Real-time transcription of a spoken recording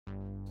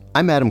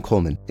I'm Adam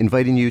Coleman,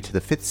 inviting you to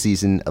the 5th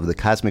season of the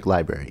Cosmic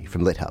Library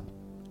from LitHub.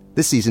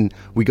 This season,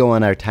 we go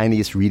on our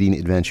tiniest reading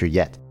adventure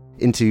yet,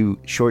 into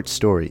short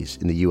stories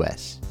in the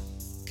U.S.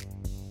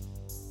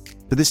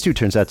 But this too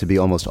turns out to be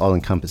almost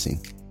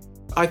all-encompassing.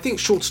 I think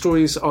short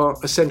stories are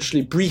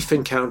essentially brief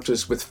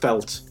encounters with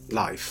felt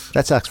life.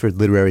 That's Oxford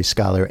literary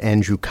scholar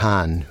Andrew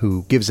Kahn,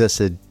 who gives us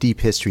a deep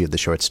history of the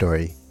short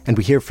story. And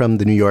we hear from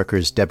The New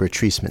Yorker's Deborah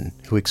Treisman,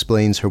 who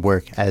explains her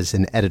work as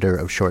an editor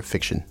of short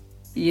fiction.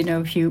 You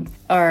know, if you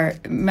are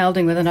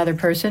melding with another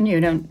person, you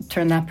don't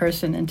turn that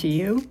person into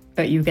you,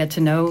 but you get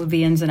to know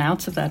the ins and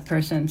outs of that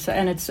person. So,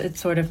 and it's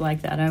sort of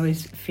like that. I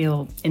always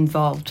feel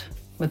involved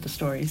with the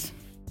stories.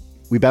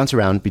 We bounce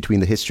around between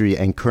the history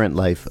and current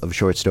life of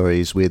short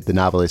stories with the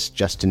novelist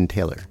Justin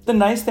Taylor. The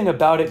nice thing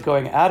about it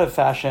going out of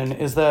fashion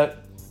is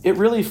that it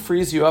really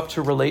frees you up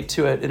to relate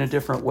to it in a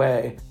different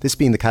way. This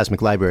being the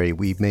Cosmic Library,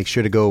 we make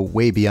sure to go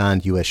way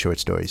beyond U.S. short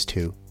stories,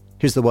 too.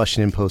 Here's the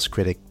Washington Post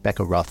critic,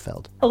 Becca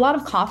Rothfeld. A lot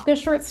of Kafka's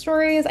short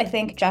stories, I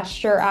think,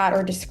 gesture at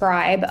or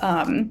describe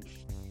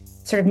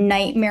sort of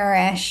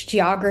nightmarish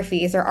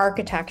geographies or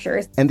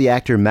architectures. And the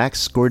actor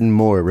Max Gordon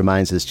Moore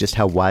reminds us just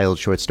how wild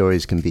short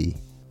stories can be,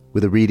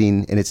 with a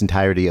reading in its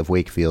entirety of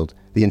Wakefield,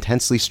 the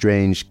intensely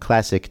strange,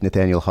 classic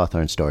Nathaniel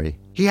Hawthorne story.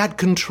 He had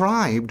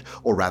contrived,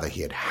 or rather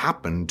he had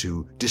happened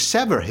to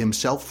dissever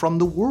himself from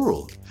the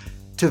world,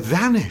 to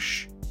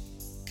vanish.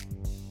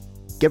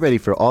 Get ready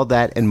for all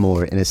that and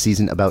more in a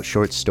season about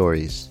short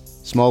stories,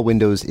 small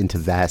windows into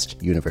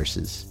vast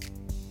universes.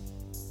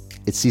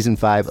 It's season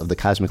 5 of the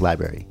Cosmic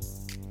Library,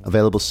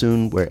 available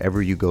soon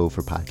wherever you go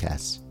for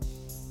podcasts.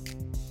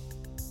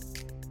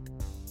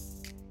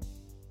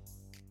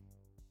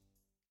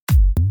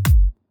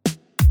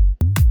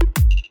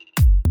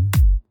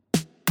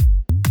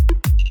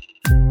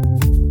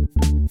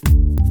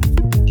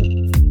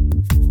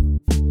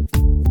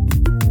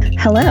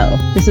 Hello,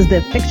 this is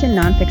the Fiction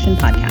Nonfiction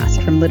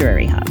podcast from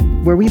Literary Hub,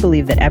 where we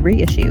believe that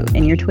every issue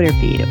in your Twitter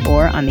feed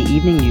or on the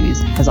evening news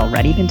has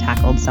already been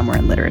tackled somewhere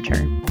in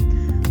literature.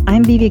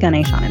 I'm Vivi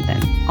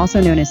Ganeshananthan,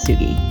 also known as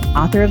Sugi,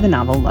 author of the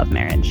novel Love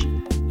Marriage.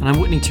 And I'm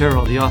Whitney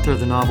Terrell, the author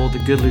of the novel The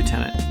Good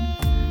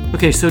Lieutenant.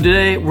 Okay, so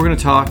today we're going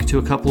to talk to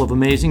a couple of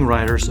amazing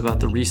writers about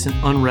the recent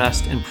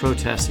unrest and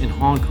protests in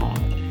Hong Kong.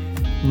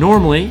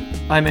 Normally,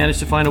 I manage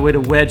to find a way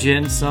to wedge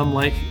in some,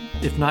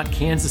 if not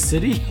Kansas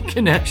City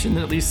connection,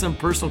 then at least some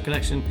personal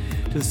connection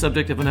to the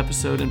subject of an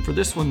episode. And for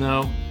this one,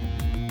 though,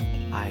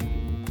 I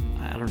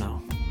don't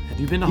know. Have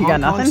you been to Hong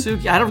Kong, Sue?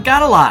 I don't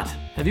got a lot.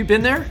 Have you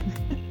been there?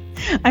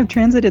 I've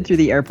transited through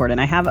the airport,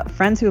 and I have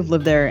friends who have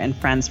lived there and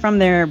friends from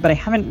there, but I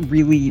haven't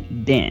really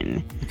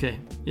been. Okay.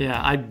 Yeah,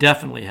 I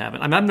definitely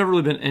haven't. I've never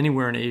really been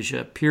anywhere in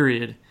Asia,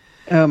 period.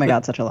 Oh my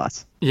God, such a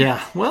loss.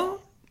 Yeah,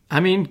 well,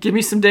 give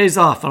me some days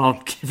off, and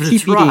I'll give it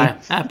a try.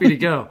 Happy to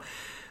go.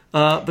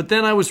 But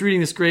then I was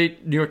reading this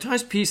great New York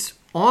Times piece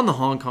on the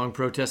Hong Kong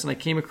protests, and I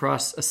came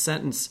across a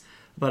sentence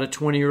about a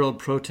 20-year-old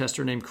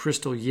protester named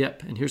Crystal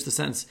Yip. And here's the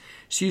sentence.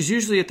 She's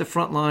usually at the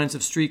front lines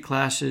of street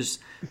clashes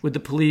with the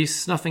police,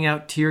 snuffing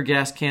out tear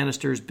gas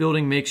canisters,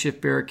 building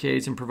makeshift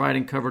barricades, and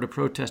providing cover to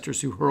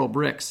protesters who hurl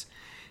bricks.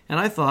 And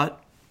I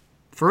thought,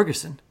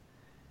 Ferguson.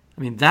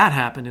 That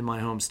happened in my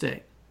home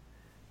state.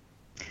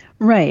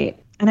 Right.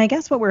 And I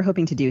guess what we're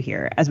hoping to do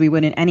here, as we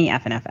would in any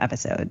FNF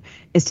episode,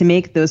 is to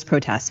make those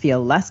protests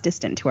feel less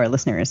distant to our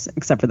listeners,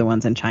 except for the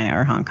ones in China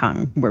or Hong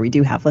Kong, where we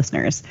do have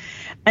listeners.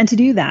 And to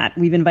do that,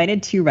 we've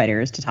invited 2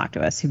 writers to talk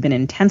to us who've been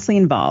intensely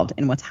involved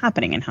in what's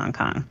happening in Hong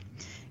Kong.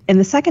 In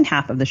the second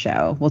half of the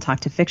show, we'll talk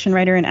to fiction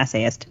writer and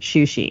essayist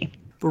Xu Xi.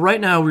 But right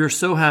now, we are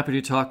so happy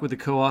to talk with the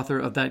co-author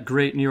of that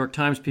great New York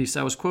Times piece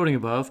I was quoting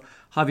above,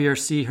 Javier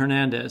C.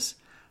 Hernandez.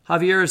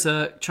 Javier is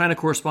a China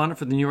correspondent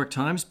for the New York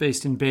Times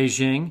based in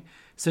Beijing.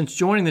 Since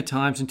joining the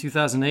Times in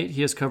 2008,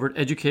 he has covered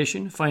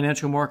education,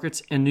 financial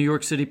markets, and New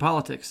York City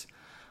politics.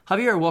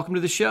 Javier, welcome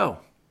to the show.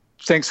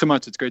 Thanks so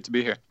much. It's great to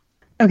be here.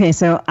 Okay,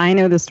 so I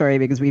know this story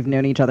because we've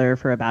known each other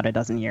for about a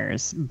dozen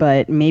years,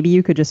 but maybe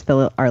you could just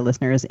fill our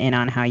listeners in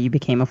on how you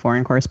became a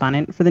foreign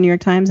correspondent for the New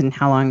York Times and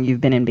how long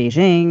you've been in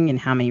Beijing and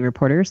how many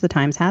reporters the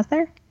Times has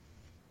there?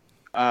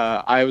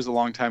 I was a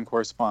longtime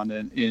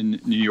correspondent in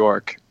New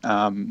York,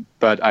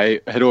 but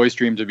I had always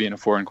dreamed of being a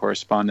foreign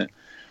correspondent.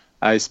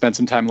 I spent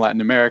some time in Latin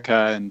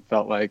America and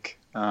felt like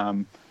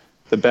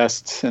the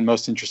best and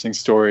most interesting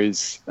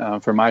stories,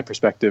 from my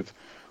perspective,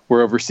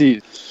 were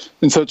overseas.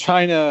 And so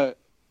China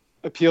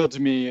appealed to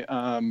me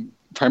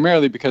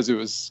primarily because it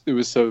was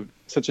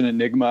such an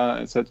enigma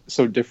and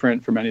so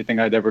different from anything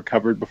I'd ever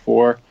covered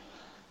before.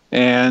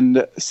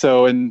 And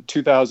so in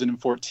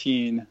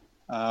 2014,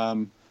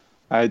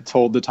 I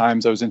told the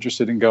Times I was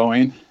interested in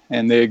going,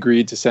 and they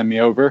agreed to send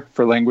me over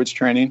for language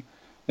training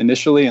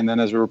initially and then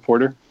as a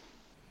reporter.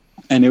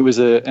 And it was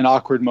an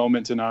awkward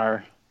moment in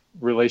our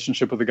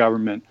relationship with the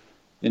government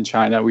in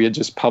China. We had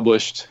just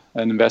published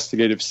an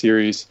investigative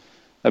series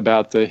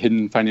about the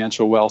hidden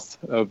financial wealth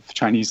of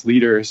Chinese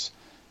leaders,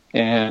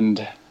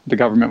 and the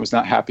government was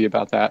not happy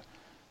about that.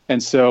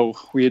 And so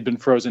we had been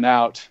frozen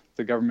out.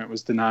 The government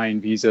was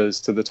denying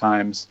visas to the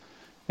Times,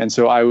 And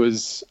so I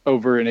was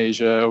over in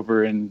Asia,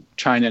 over in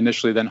China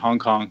initially, then Hong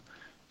Kong,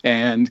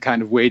 and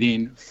kind of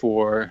waiting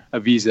for a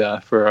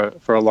visa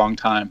for a long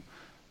time,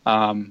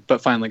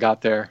 but finally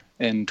got there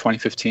in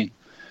 2015.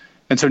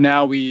 And so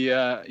now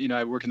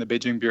I work in the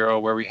Beijing bureau,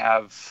 where we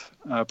have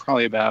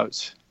probably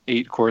about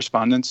 8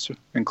 correspondents,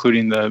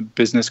 including the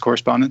business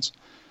correspondents.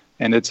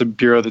 And it's a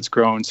bureau that's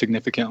grown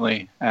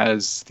significantly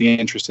as the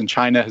interest in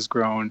China has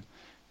grown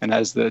and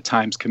as the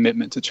Times'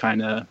 commitment to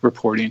China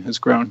reporting has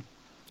grown.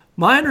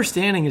 My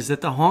understanding is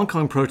that the Hong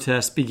Kong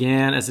protests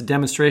began as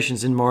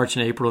demonstrations in March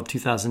and April of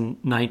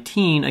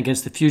 2019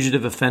 against the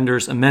Fugitive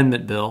Offenders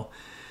Amendment Bill,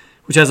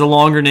 which has a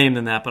longer name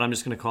than that, but I'm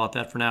just going to call it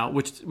that for now,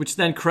 which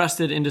then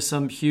crested into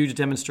some huge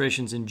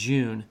demonstrations in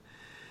June.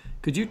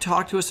 Could you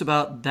talk to us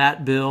about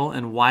that bill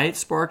and why it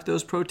sparked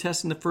those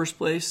protests in the first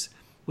place?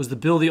 Was the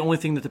bill the only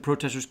thing that the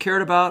protesters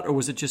cared about, or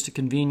was it just a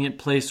convenient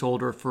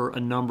placeholder for a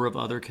number of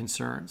other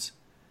concerns?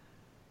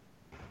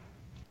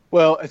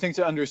 Well, I think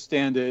to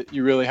understand it,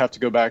 you really have to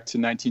go back to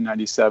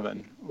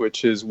 1997,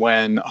 which is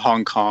when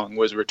Hong Kong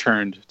was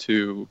returned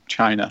to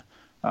China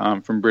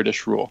from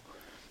British rule.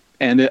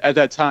 And at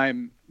that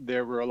time,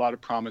 there were a lot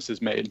of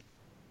promises made.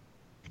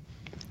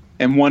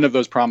 And one of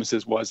those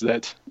promises was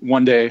that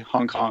one day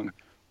Hong Kong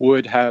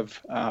would have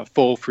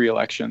full free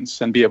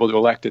elections and be able to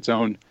elect its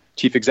own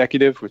chief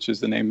executive, which is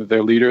the name of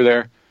their leader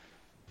there,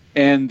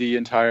 and the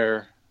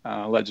entire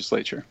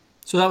legislature.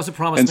 So that was a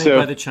promise made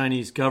by the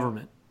Chinese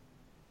government.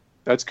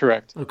 That's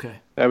correct. Okay.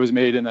 That was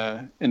made in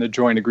a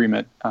joint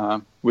agreement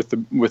with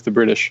the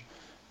British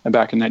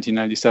back in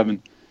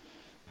 1997.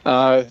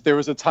 There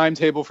was a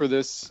timetable for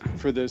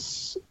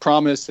this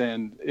promise,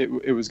 and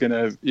it was going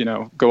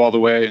to go all the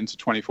way into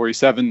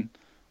 2047.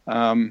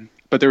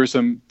 But there were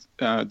some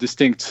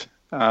distinct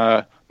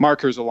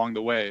markers along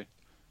the way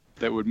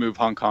that would move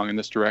Hong Kong in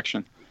this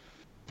direction.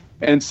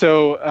 And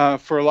so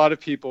for a lot of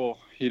people,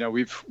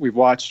 we've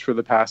watched for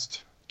the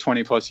past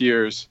 20 plus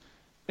years,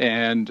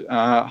 and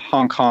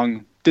Hong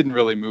Kong didn't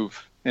really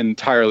move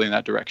entirely in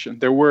that direction.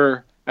 There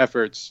were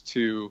efforts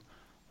to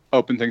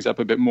open things up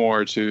a bit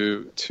more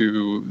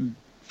to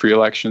free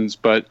elections,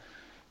 but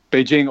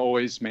Beijing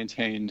always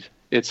maintained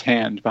its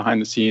hand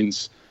behind the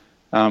scenes.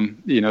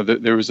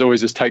 There was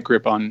always this tight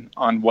grip on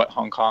what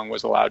Hong Kong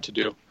was allowed to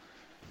do.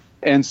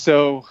 And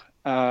so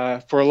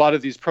for a lot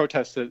of these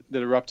protests that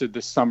erupted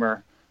this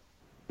summer,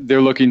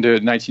 they're looking to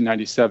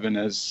 1997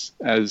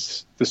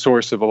 as the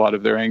source of a lot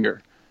of their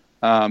anger.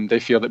 They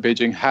feel that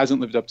Beijing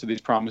hasn't lived up to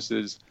these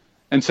promises.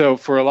 And so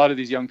for a lot of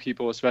these young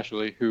people,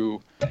 especially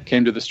who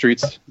came to the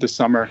streets this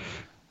summer,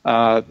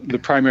 the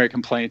primary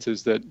complaint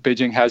is that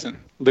Beijing hasn't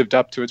lived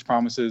up to its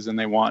promises, and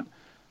they want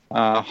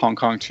Hong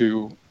Kong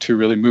to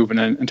really move in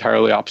an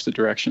entirely opposite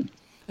direction.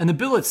 And the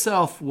bill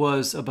itself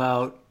was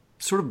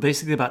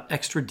basically about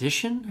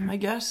extradition, I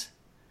guess?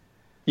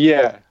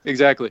 Yeah,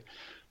 exactly.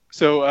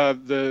 So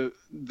the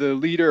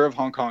leader of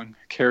Hong Kong,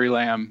 Carrie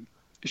Lam,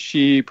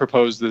 she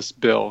proposed this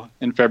bill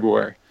in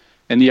February.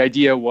 And the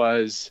idea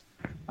was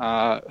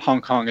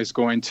Hong Kong is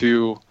going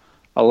to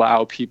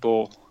allow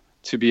people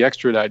to be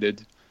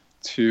extradited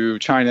to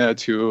China,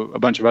 to a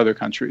bunch of other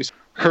countries.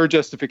 Her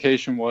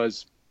justification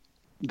was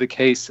the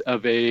case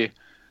of a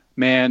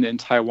man in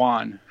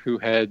Taiwan who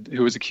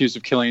was accused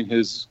of killing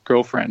his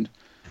girlfriend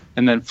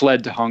and then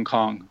fled to Hong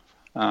Kong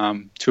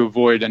to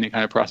avoid any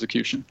kind of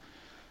prosecution.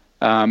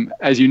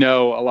 As you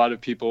know, a lot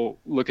of people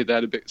look at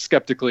that a bit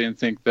skeptically and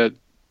think that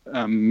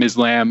Ms.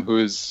 Lam, who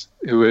is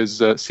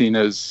seen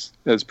as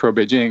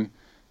pro-Beijing,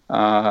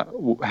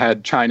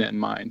 had China in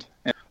mind.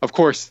 And of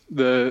course,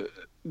 the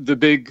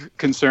big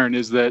concern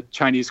is that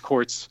Chinese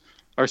courts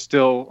are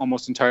still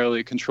almost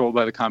entirely controlled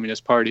by the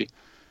Communist Party.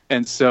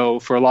 And so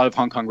for a lot of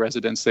Hong Kong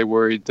residents, they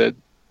worried that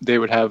they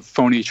would have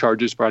phony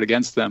charges brought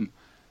against them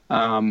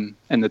and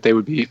that they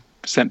would be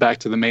sent back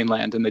to the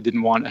mainland. And they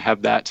didn't want to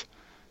have that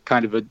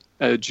kind of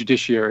a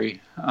judiciary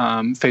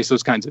face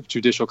those kinds of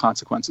judicial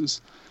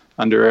consequences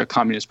under a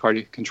Communist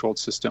Party-controlled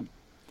system.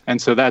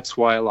 And so that's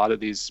why a lot of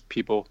these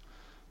people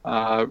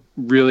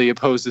really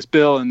opposed this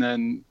bill, and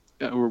then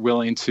were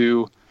willing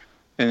to,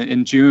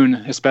 in June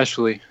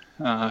especially,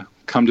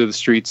 come to the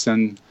streets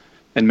and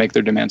make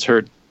their demands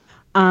heard.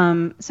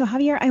 So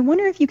Javier, I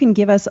wonder if you can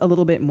give us a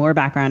little bit more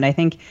background. I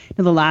think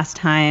the last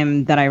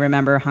time that I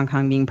remember Hong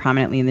Kong being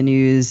prominently in the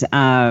news,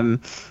 I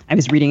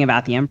was reading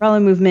about the umbrella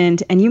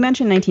movement, and you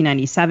mentioned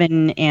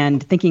 1997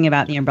 and thinking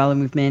about the umbrella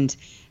movement.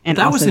 And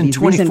that was in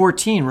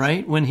 2014,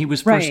 right? When he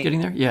was first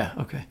getting there? Yeah,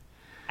 okay.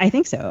 I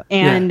think so.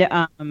 And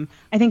I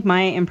think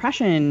my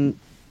impression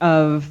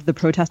of the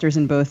protesters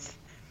in both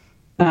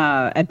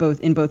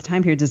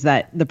time periods is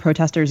that the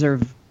protesters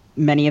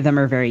many of them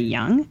are very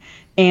young.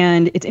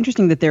 And it's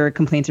interesting that their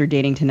complaints are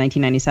dating to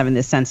 1997,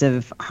 this sense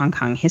of Hong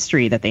Kong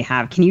history that they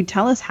have. Can you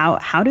tell us how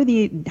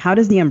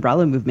does the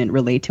umbrella movement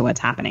relate to what's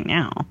happening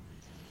now?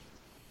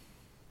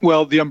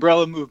 Well, the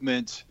umbrella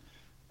movement,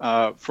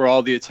 for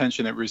all the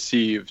attention it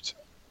received,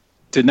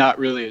 did not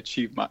really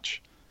achieve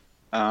much.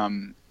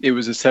 It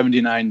was a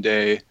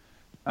 79-day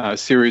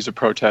series of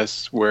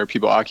protests where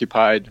people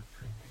occupied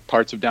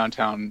parts of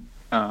downtown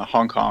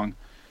Hong Kong.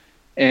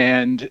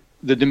 And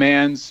the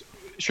demands,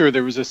 sure,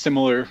 there was a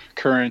similar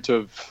current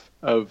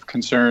of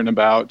concern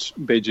about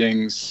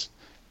Beijing's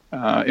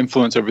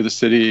influence over the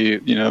city.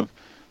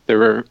 There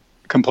were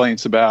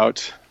complaints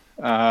about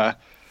the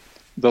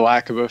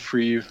lack of a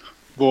free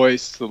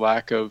voice, the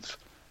lack of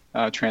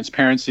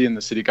transparency in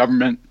the city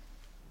government.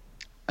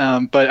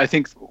 But I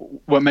think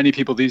what many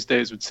people these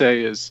days would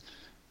say is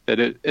that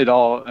it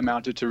all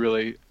amounted to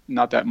really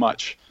not that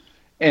much.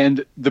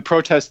 And the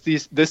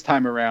protests this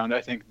time around,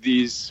 I think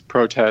these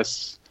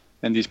protests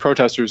and these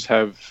protesters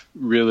have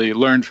really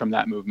learned from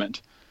that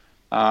movement.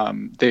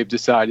 They've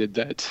decided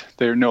that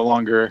they're no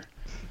longer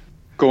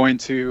going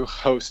to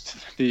host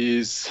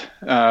these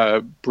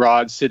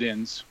broad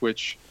sit-ins,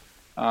 which,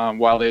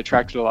 while they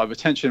attracted a lot of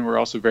attention, were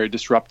also very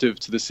disruptive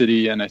to the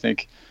city, and I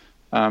think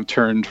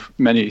turned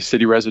many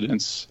city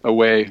residents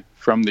away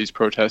from these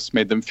protests,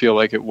 made them feel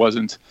like it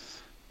wasn't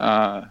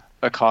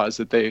a cause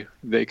that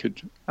they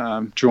could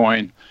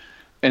join.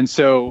 And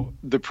so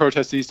the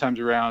protests these times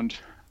around,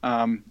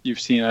 you've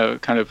seen a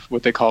kind of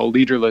what they call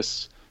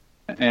leaderless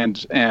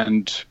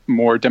and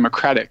more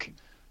democratic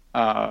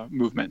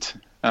movement.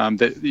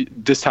 That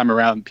this time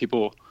around,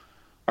 people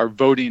are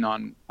voting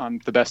on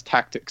the best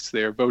tactics.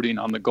 They are voting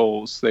on the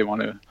goals they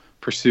want to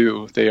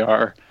pursue. They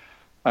are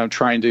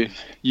trying to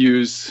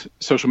use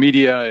social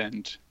media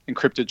and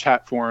encrypted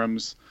chat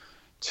forums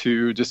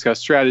to discuss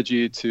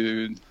strategy,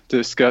 to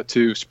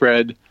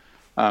spread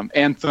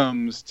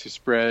anthems, to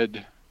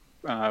spread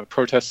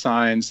protest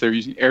signs. They're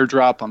using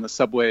airdrop on the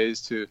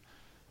subways to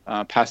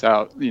pass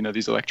out,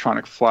 these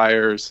electronic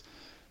flyers.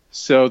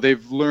 So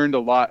they've learned a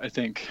lot, I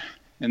think,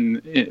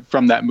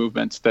 from that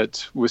movement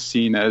that was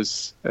seen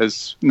as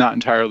not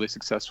entirely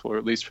successful, or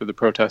at least for the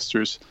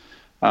protesters,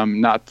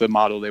 not the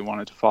model they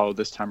wanted to follow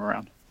this time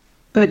around.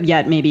 But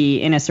yet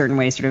maybe in a certain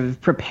way sort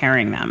of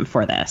preparing them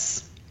for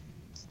this.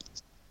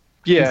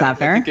 Yeah. Is that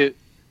fair?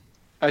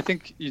 I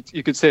think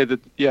you could say that,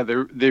 yeah,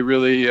 they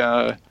really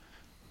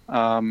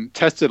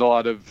tested a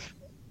lot of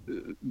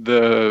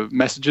the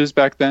messages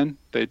back then.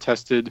 They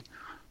tested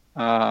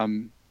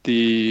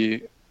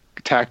the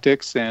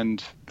tactics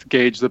and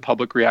gauge the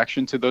public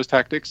reaction to those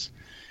tactics.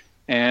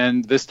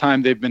 And this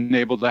time they've been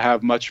able to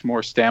have much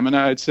more stamina,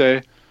 I'd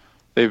say.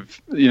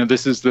 These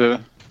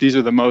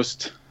are the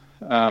most,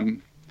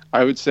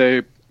 I would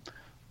say,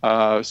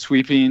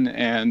 sweeping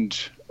and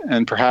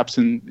perhaps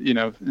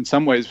in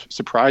some ways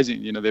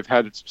surprising. They've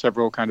had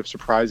several kind of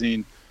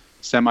surprising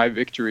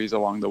semi-victories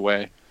along the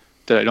way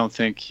that I don't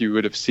think you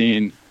would have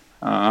seen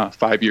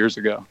 5 years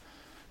ago.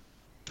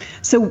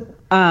 So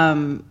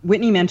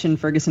Whitney mentioned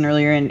Ferguson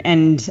earlier,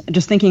 and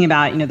just thinking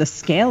about, the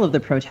scale of the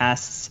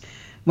protests,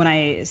 when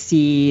I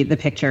see the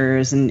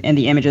pictures and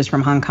the images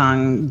from Hong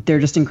Kong, they're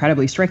just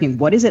incredibly striking.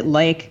 What is it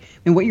like? I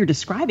mean, what you're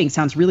describing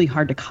sounds really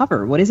hard to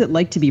cover. What is it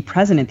like to be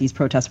present at these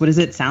protests? What does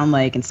it sound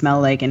like and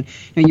smell like? And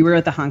you were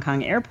at the Hong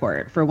Kong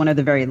airport for one of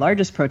the very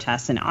largest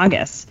protests in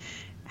August.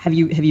 Have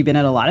you been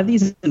at a lot of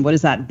these, and what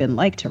has that been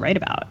like to write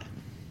about?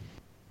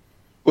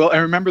 Well, I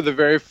remember the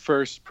very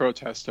first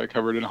protest I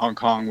covered in Hong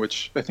Kong,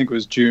 which I think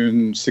was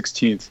June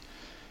 16th.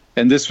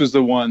 And this was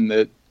the one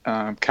that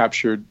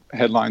captured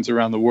headlines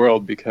around the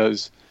world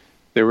because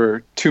there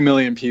were 2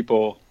 million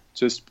people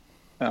just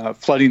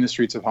flooding the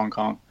streets of Hong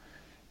Kong.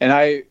 And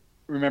I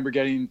remember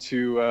getting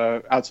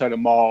to outside a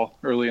mall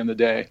early in the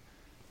day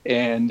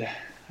and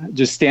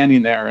just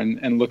standing there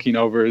and looking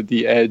over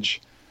the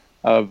edge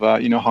of,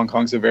 Hong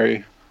Kong's a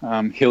very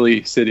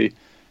hilly city,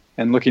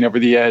 and looking over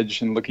the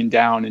edge and looking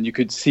down, and you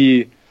could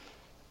see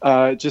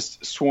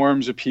just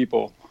swarms of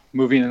people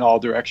moving in all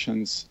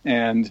directions.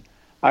 And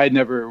I had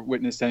never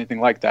witnessed anything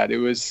like that. It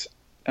was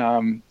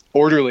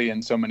orderly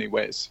in so many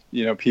ways.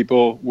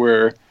 People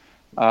were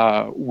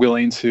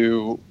willing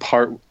to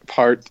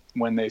part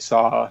when they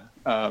saw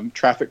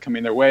traffic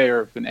coming their way,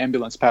 or if an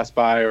ambulance passed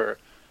by, or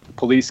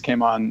police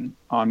came on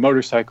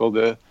motorcycle.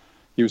 You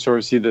would sort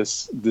of see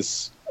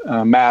this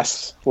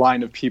mass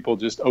line of people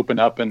just open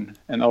up and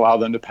allow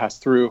them to pass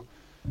through.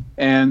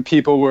 And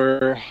people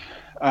were,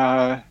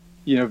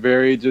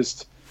 very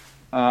just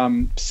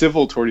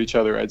civil toward each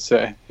other, I'd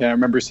say. Yeah, I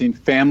remember seeing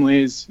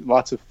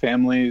lots of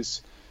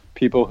families,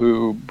 people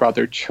who brought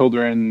their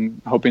children,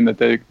 hoping that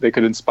they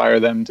could inspire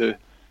them to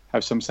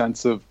have some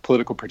sense of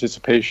political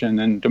participation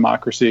and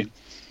democracy.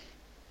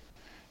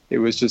 It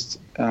was just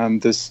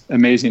this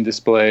amazing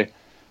display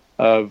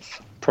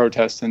of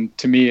protest. And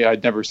to me,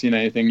 I'd never seen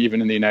anything,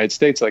 even in the United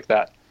States, like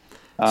that.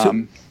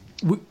 So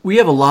we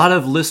have a lot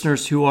of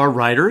listeners who are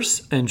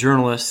writers and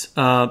journalists.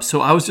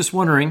 So I was just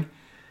wondering,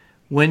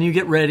 when you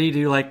get ready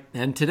to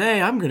and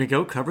today I'm going to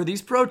go cover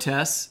these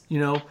protests,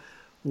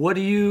 what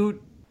do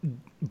you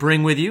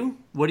bring with you?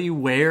 What do you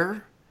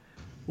wear?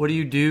 What do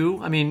you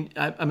do? I mean,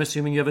 I'm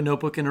assuming you have a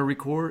notebook and a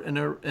record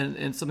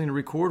and something to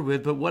record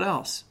with, but what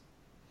else?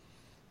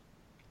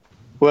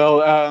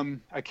 Well,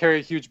 I carry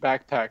a huge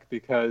backpack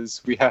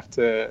because we have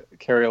to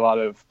carry a lot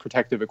of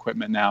protective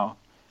equipment now.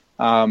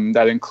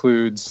 That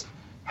includes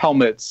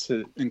helmets.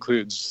 It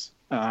includes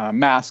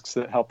masks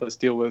that help us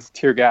deal with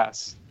tear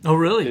gas. Oh,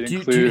 really?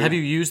 Have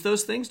you used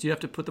those things? Do you have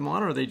to put them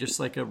on, or are they just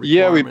like a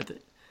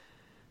requirement?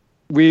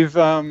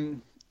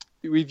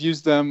 We've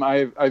used them.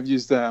 I've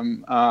used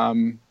them.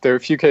 There are a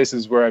few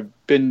cases where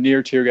I've been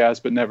near tear gas,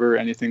 but never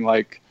anything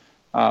like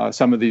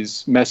some of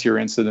these messier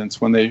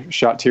incidents when they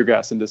shot tear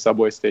gas into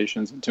subway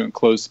stations, into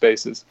enclosed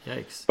spaces.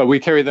 Yikes. But we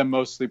carry them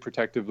mostly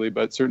protectively,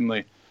 but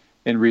certainly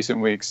in recent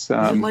weeks.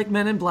 Is it like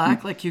Men in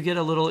Black? Like you get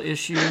a little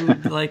issue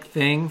like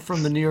thing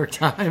from the New York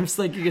Times?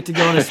 Like you get to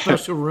go in a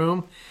special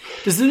room?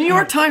 Does the New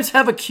York Times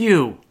have a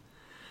queue?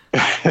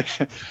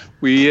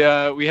 We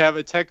have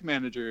a tech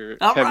manager,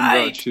 Kevin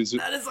Roach, who's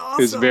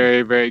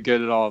very, very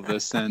good at all of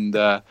this.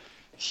 And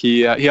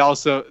he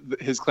also,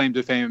 his claim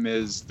to fame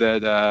is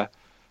that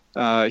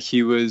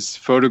he was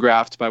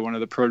photographed by one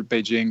of the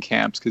pro-Beijing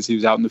camps because he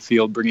was out in the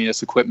field bringing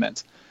us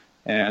equipment.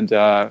 And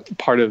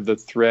part of the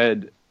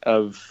thread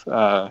of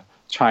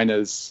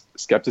China's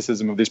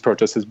skepticism of these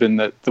protests has been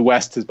that the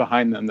West is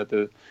behind them, that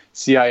the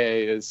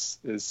CIA is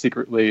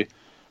secretly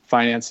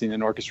financing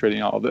and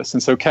orchestrating all of this.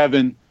 And so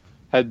Kevin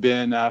had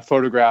been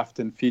photographed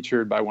and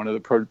featured by one of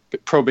the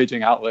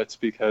pro-Beijing outlets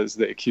because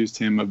they accused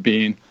him of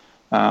being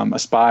a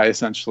spy,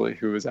 essentially,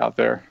 who was out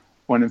there,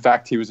 when in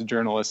fact he was a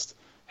journalist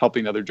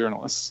helping other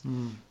journalists.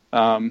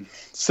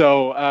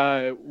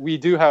 So we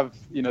do have,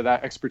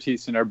 that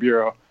expertise in our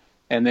bureau,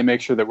 and they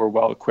make sure that we're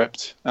well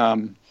equipped.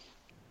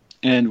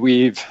 And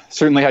we've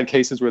certainly had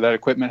cases where that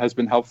equipment has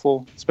been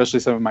helpful,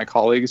 especially some of my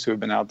colleagues who have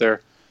been out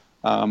there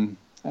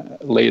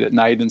late at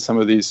night in some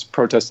of these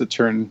protests that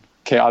turn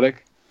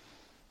chaotic.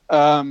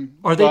 Are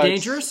they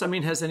dangerous? I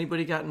mean, has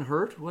anybody gotten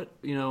hurt? What,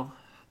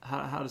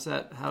 how's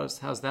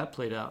that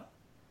played out?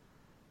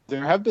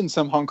 There have been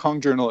some Hong Kong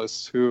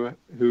journalists who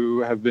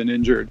have been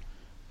injured.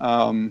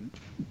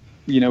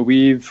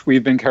 We've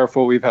been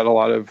careful. We've had a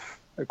lot of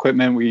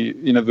equipment.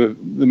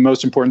 The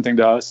most important thing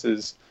to us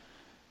is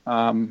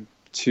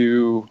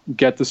to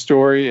get the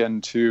story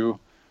and to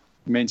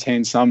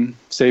maintain some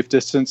safe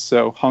distance.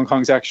 So Hong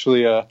Kong's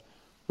actually a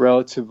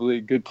relatively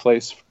good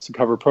place to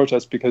cover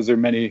protests because there are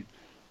many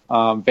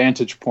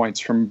vantage points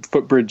from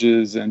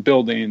footbridges and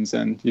buildings,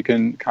 and you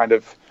can kind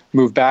of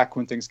move back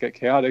when things get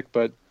chaotic.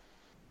 But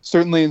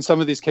certainly in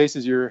some of these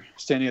cases, you're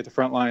standing at the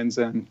front lines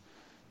and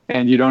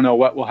you don't know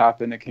what will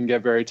happen. It can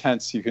get very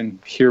tense. You can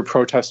hear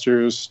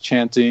protesters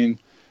chanting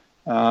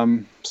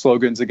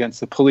slogans against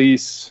the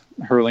police,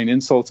 hurling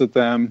insults at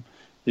them.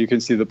 You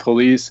can see the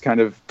police kind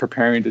of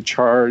preparing to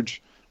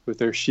charge with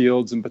their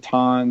shields and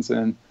batons.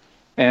 And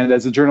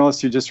as a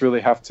journalist, you just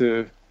really have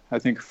to, I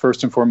think,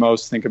 first and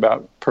foremost, think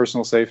about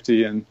personal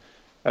safety and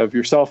of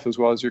yourself as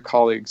well as your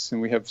colleagues.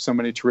 And we have so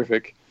many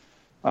terrific,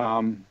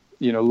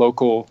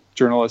 local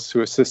journalists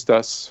who assist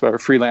us, or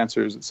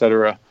freelancers, et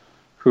cetera,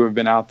 who have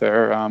been out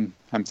there. I'm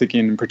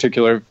thinking in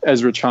particular of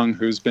Ezra Chung,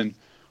 who's been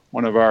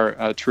one of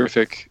our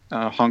terrific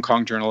Hong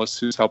Kong journalists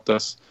who's helped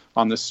us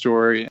on this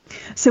story.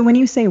 So when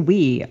you say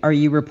we, are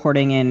you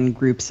reporting in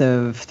groups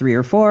of 3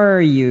 or 4?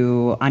 Are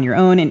you on your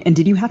own? And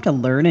did you have to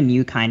learn a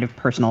new kind of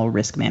personal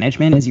risk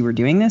management as you were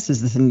doing this?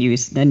 Is this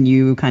a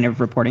new kind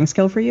of reporting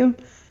skill for you?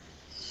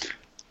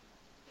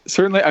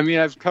 Certainly. I mean,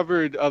 I've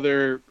covered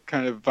other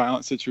kind of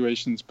violent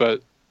situations,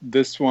 but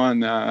this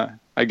one,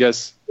 I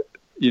guess,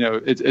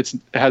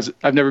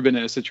 I've never been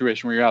in a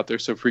situation where you're out there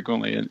so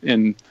frequently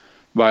in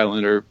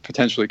violent or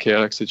potentially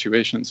chaotic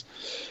situations.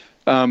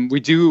 We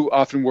do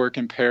often work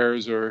in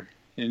pairs or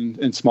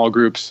in small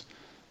groups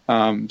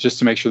just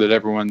to make sure that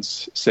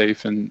everyone's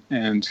safe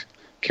and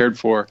cared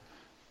for.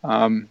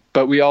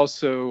 But we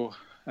also,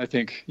 I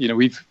think,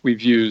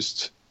 we've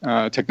used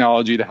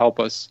technology to help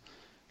us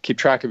keep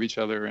track of each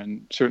other.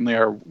 And certainly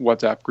our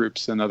WhatsApp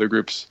groups and other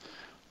groups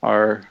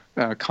are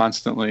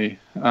constantly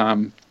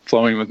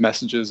flowing with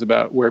messages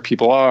about where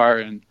people are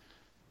and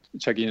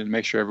checking in to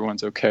make sure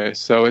everyone's okay.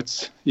 So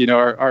it's,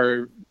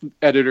 our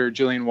editor,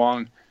 Jillian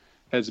Wong,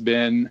 has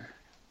been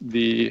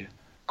the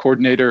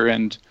coordinator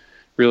and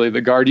really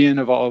the guardian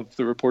of all of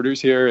the reporters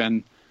here.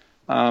 And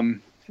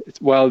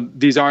while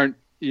these aren't,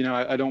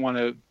 I don't want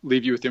to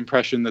leave you with the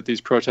impression that these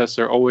protests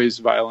are always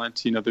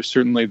violent. There's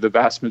certainly the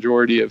vast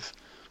majority of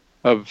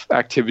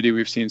activity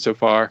we've seen so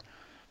far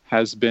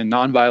has been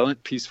nonviolent,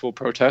 peaceful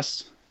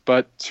protests.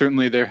 But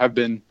certainly there have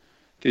been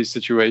these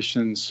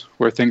situations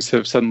where things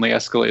have suddenly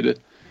escalated.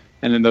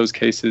 And in those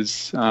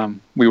cases,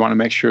 we want to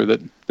make sure that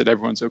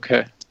everyone's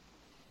okay.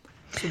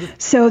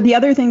 So the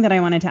other thing that I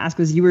wanted to ask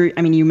was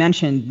you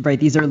mentioned, right,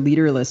 these are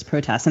leaderless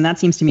protests. And that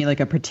seems to me like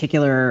a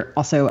particular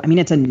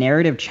it's a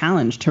narrative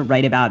challenge to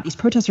write about. These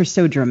protests are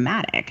so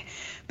dramatic,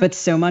 but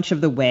so much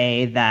of the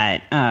way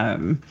that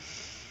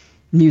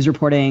news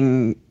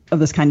reporting of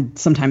this kind,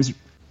 sometimes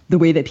the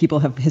way that people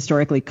have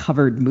historically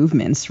covered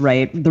movements,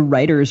 right? The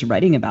writers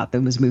writing about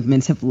those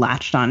movements have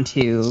latched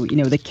onto,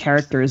 the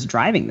characters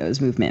driving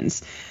those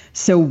movements.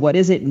 So what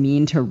does it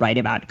mean to write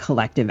about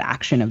collective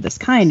action of this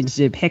kind and to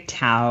depict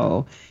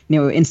how,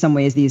 in some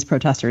ways these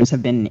protesters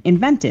have been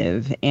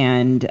inventive?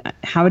 And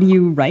how do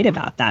you write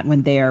about that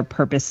when they are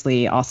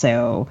purposely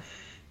also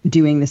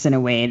doing this in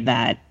a way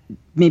that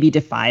maybe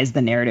defies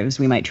the narratives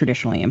we might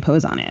traditionally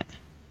impose on it?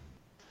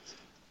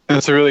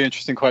 That's a really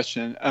interesting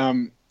question.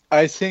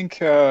 I think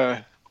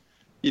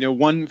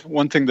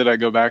one thing that I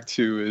go back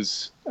to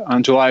is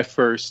on July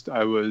 1st,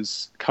 I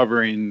was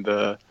covering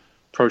the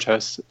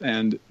protests,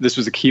 and this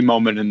was a key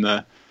moment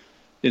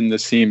in the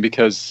scene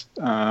because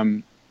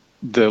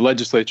the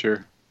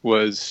legislature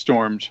was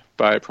stormed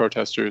by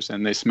protesters,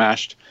 and they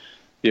smashed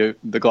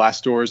the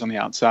glass doors on the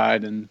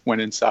outside and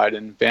went inside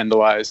and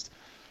vandalized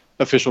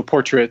official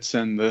portraits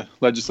and the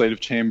legislative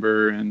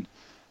chamber, and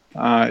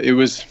it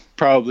was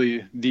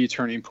probably the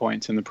turning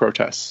point in the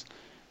protests.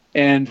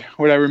 And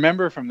what I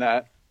remember from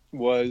that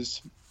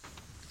was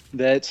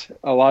that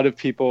a lot of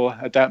people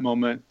at that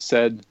moment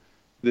said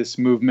this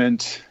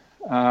movement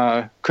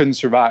couldn't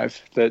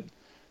survive, that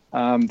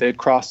they had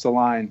crossed the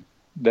line,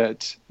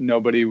 that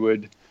nobody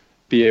would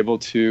be able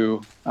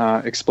to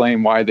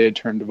explain why they had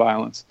turned to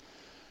violence.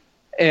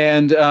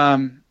 And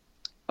a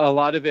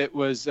lot of it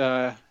was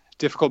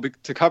difficult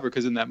to cover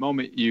because in that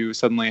moment you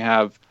suddenly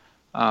have,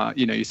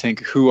 you think,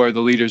 who are the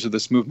leaders of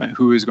this movement?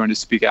 Who is going to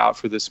speak out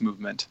for this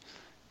movement?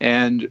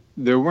 And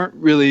there weren't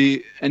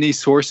really any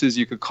sources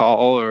you could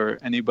call or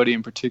anybody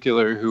in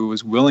particular who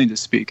was willing to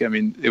speak. I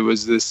mean, it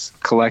was this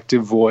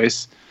collective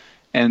voice.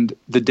 And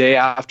the day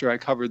after I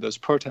covered those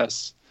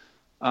protests,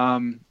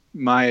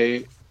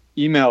 my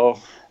email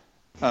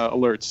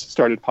alerts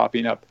started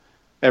popping up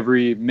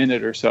every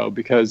minute or so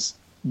because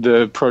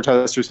the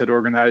protesters had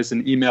organized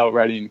an email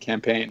writing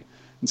campaign.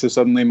 And so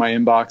suddenly my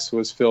inbox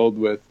was filled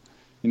with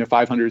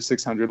 500,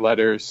 600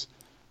 letters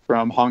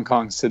from Hong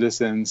Kong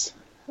citizens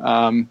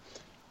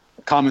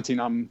commenting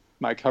on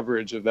my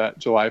coverage of that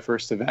July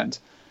 1st event.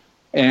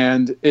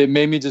 And it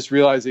made me just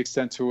realize the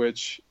extent to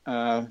which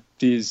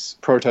these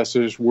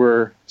protesters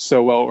were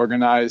so well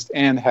organized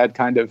and had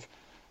kind of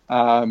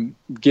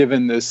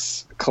given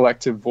this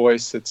collective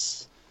voice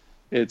its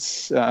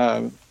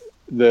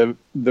the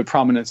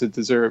prominence it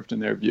deserved in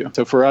their view.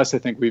 So for us, I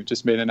think we've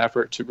just made an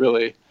effort to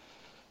really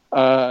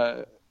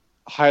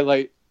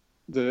highlight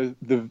the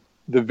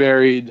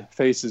varied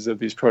faces of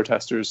these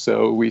protesters.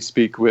 So we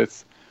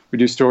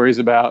do stories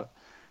about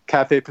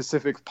Cathay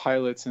Pacific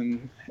pilots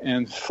and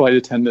flight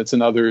attendants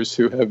and others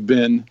who have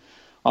been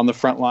on the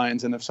front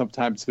lines and have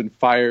sometimes been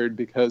fired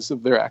because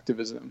of their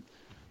activism.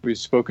 We've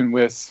spoken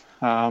with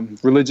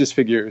religious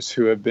figures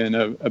who have been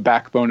a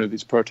backbone of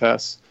these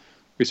protests.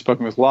 We've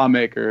spoken with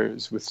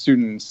lawmakers, with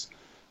students.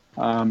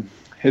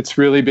 It's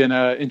really been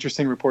an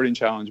interesting reporting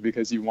challenge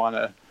because you want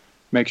to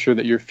make sure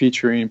that you're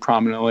featuring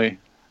prominently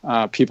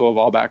people of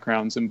all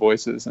backgrounds and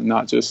voices and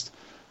not just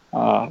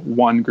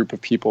one group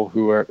of people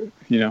who are,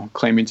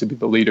 claiming to be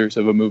the leaders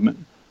of a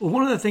movement. Well,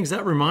 one of the things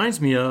that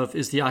reminds me of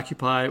is the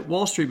Occupy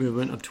Wall Street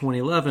movement of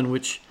 2011,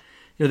 which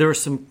there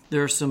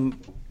are some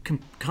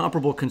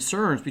comparable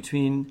concerns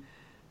between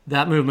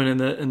that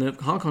movement and the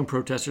Hong Kong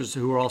protesters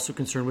who are also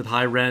concerned with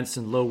high rents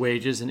and low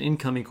wages and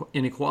income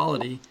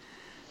inequality.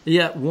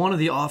 Yet one of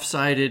the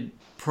off-sided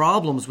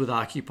problems with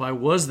Occupy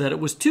was that it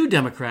was too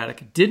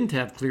democratic. It didn't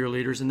have clear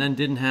leaders and then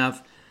didn't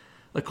have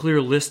a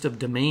clear list of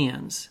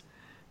demands.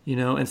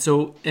 And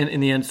so, and in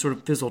the end, sort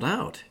of fizzled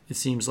out. It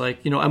seems like,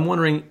 I'm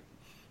wondering,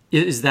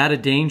 is that a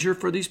danger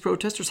for these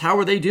protesters? How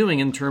are they doing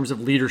in terms of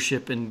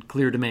leadership and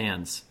clear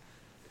demands?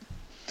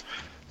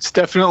 It's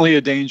definitely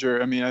a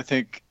danger. I mean, I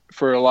think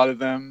for a lot of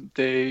them,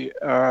 they,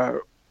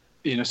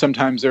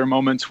 sometimes there are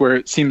moments where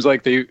it seems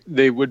like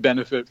they would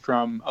benefit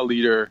from a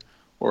leader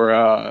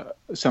or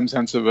some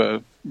sense of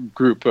a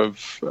group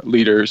of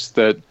leaders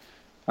that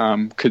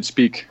could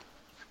speak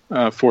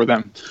for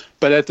them.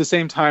 But at the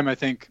same time, I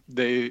think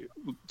they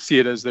see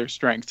it as their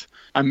strength.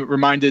 I'm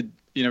reminded,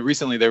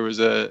 recently there was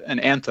an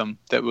anthem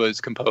that was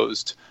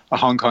composed, a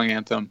Hong Kong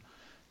anthem,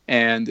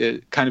 and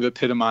it kind of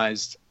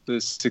epitomized the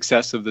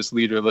success of this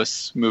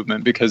leaderless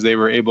movement because they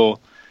were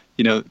able,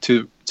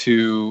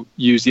 to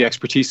use the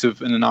expertise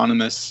of an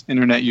anonymous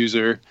internet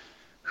user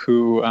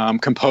who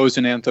composed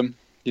an anthem.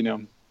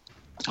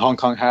 Hong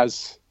Kong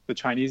has the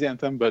Chinese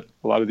anthem, but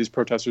a lot of these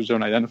protesters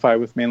don't identify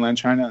with mainland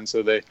China, and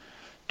so they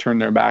turn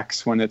their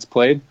backs when it's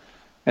played.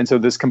 And so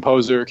this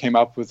composer came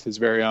up with his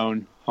very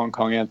own Hong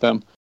Kong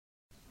anthem.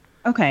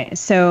 Okay,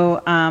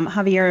 so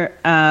Javier,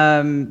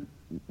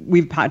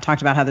 we've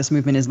talked about how this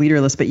movement is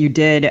leaderless, but you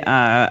did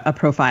a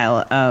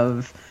profile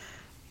of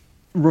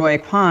Roy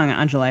Kwong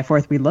on July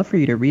 4th. We'd love for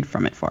you to read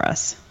from it for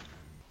us.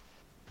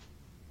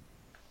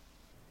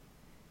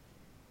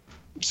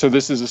 So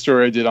this is a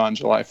story I did on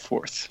July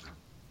 4th.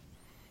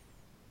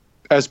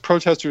 As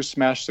protesters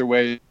smashed their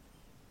way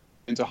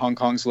into Hong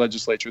Kong's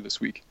legislature this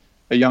week,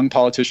 a young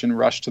politician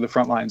rushed to the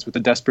front lines with a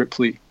desperate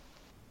plea.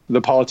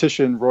 The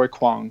politician, Roy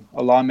Kwong,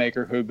 a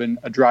lawmaker who had been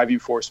a driving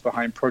force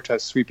behind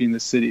protests sweeping the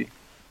city,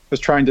 was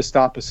trying to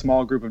stop a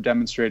small group of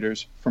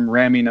demonstrators from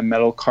ramming a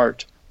metal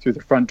cart through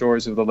the front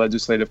doors of the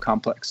legislative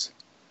complex.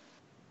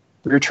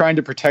 "We are trying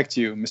to protect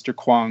you," Mr.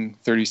 Kwong,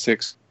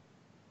 36,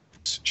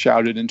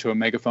 shouted into a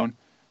megaphone,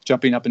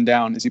 jumping up and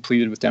down as he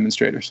pleaded with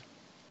demonstrators.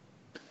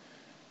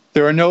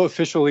 There are no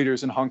official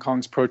leaders in Hong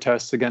Kong's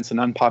protests against an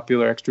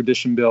unpopular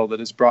extradition bill that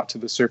has brought to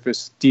the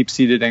surface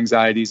deep-seated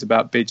anxieties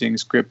about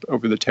Beijing's grip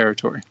over the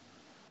territory.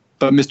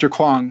 But Mr.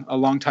 Kwong, a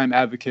longtime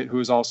advocate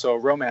who is also a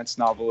romance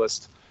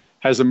novelist,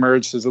 has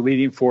emerged as a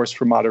leading force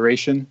for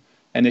moderation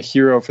and a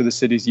hero for the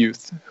city's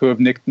youth, who have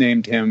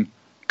nicknamed him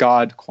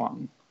God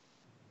Kwang.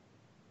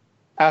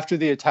 After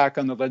the attack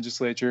on the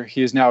legislature,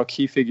 he is now a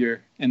key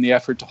figure in the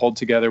effort to hold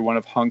together one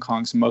of Hong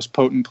Kong's most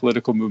potent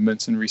political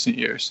movements in recent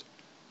years.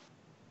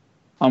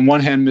 On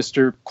one hand,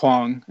 Mr.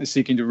 Kwang is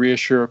seeking to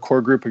reassure a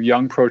core group of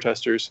young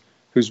protesters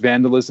whose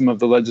vandalism of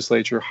the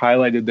legislature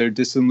highlighted their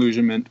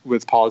disillusionment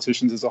with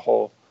politicians as a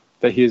whole,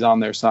 that he is on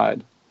their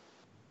side.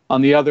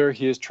 On the other,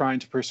 he is trying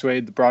to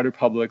persuade the broader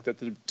public that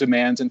the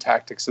demands and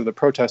tactics of the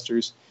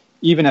protesters,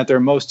 even at their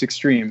most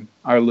extreme,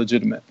 are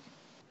legitimate.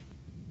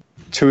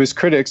 To his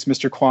critics,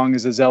 Mr. Kwang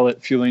is a zealot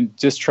fueling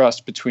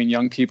distrust between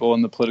young people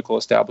and the political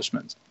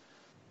establishment.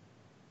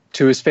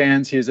 To his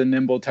fans, he is a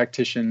nimble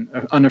tactician,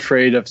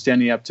 unafraid of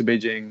standing up to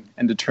Beijing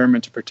and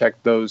determined to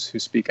protect those who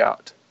speak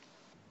out.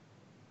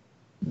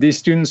 These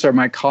students are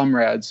my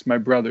comrades, my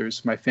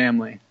brothers, my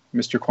family,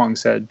 Mr. Kwang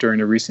said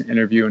during a recent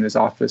interview in his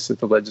office at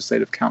the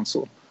Legislative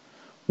Council,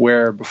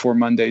 where, before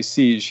Monday's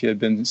siege, he had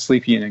been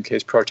sleeping in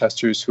case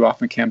protesters who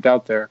often camped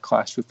out there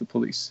clashed with the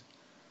police.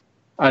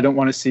 I don't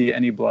want to see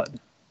any blood.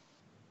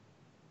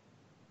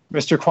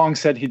 Mr. Kwang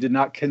said he did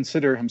not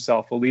consider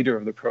himself a leader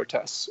of the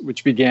protests,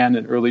 which began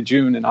in early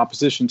June in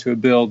opposition to a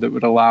bill that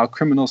would allow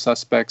criminal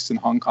suspects in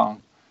Hong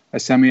Kong, a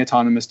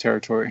semi-autonomous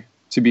territory,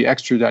 to be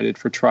extradited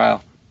for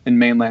trial in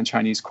mainland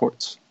Chinese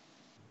courts.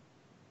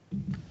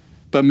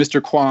 But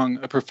Mr. Kwang,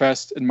 a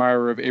professed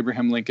admirer of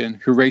Abraham Lincoln,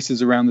 who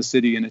races around the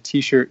city in a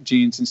t-shirt,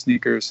 jeans, and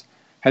sneakers,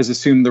 has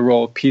assumed the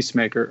role of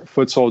peacemaker,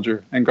 foot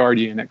soldier, and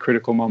guardian at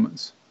critical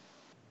moments.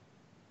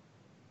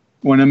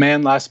 When a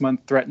man last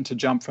month threatened to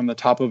jump from the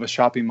top of a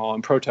shopping mall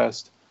in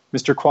protest,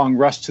 Mr. Kwang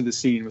rushed to the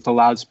scene with a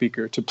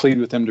loudspeaker to plead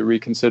with him to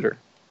reconsider.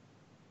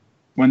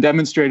 When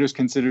demonstrators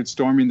considered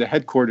storming the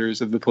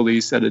headquarters of the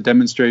police at a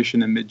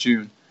demonstration in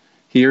mid-June,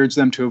 he urged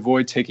them to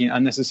avoid taking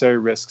unnecessary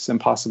risks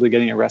and possibly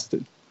getting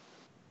arrested.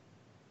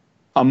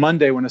 On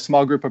Monday, when a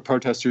small group of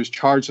protesters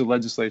charged the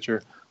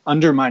legislature,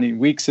 undermining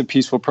weeks of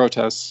peaceful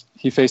protests,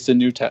 he faced a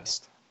new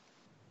test.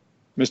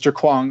 Mr.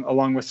 Kwang,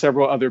 along with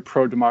several other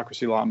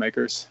pro-democracy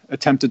lawmakers,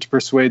 attempted to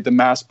persuade the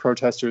mass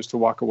protesters to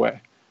walk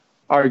away,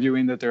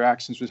 arguing that their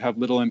actions would have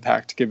little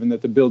impact given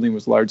that the building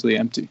was largely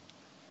empty.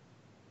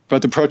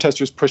 But the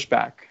protesters pushed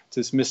back,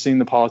 dismissing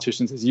the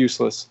politicians as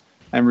useless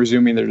and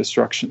resuming their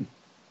destruction.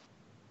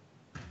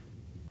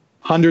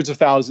 Hundreds of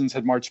thousands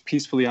had marched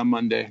peacefully on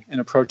Monday in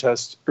a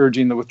protest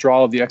urging the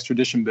withdrawal of the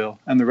extradition bill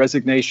and the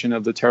resignation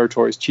of the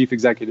territory's chief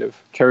executive,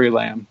 Carrie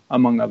Lam,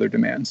 among other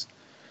demands.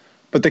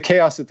 But the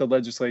chaos at the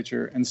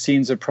legislature and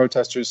scenes of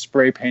protesters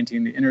spray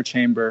painting the inner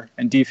chamber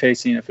and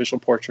defacing official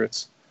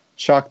portraits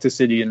shocked the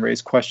city and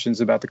raised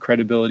questions about the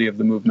credibility of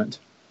the movement.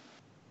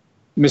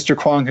 Mr.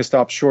 Kwang has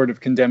stopped short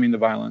of condemning the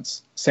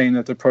violence, saying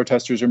that the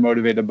protesters are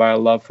motivated by a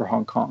love for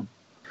Hong Kong.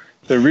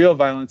 The real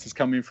violence is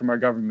coming from our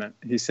government,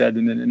 he said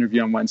in an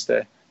interview on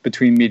Wednesday,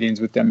 between meetings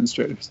with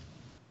demonstrators.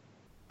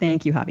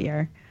 Thank you,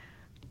 Javier.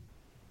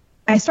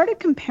 I started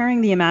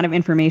comparing the amount of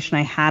information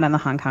I had on the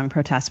Hong Kong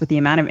protests with the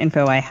amount of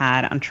info I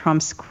had on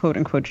Trump's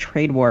quote-unquote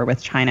trade war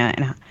with China.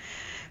 And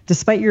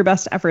despite your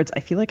best efforts, I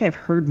feel like I've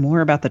heard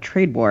more about the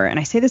trade war. And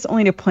I say this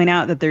only to point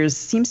out that there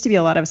seems to be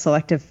a lot of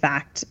selective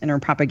fact and or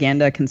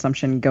propaganda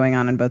consumption going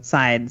on both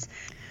sides.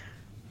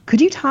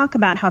 Could you talk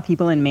about how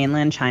people in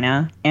mainland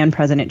China and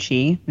President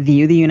Xi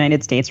view the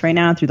United States right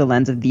now through the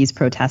lens of these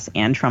protests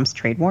and Trump's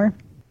trade war?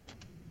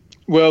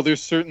 Well,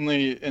 there's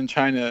certainly in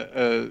China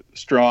a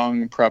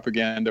strong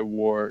propaganda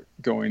war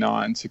going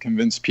on to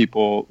convince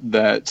people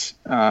that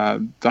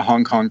the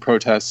Hong Kong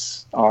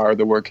protests are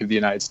the work of the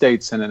United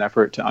States in an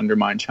effort to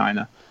undermine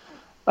China.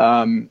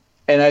 And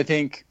I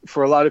think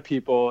for a lot of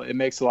people, it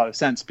makes a lot of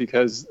sense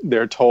because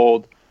they're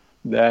told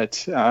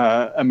that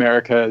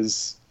America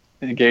is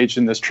engaged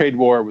in this trade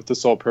war with the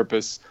sole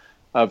purpose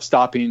of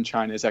stopping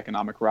China's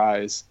economic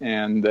rise,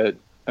 and that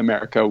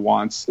America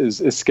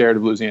is scared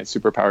of losing its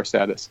superpower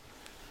status.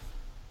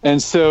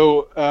 And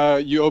so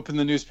you open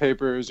the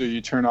newspapers or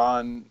you turn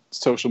on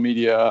social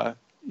media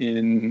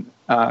in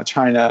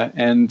China,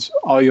 and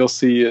all you'll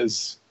see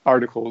is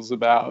articles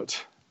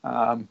about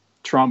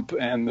Trump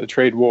and the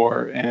trade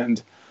war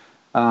and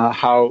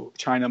how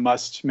China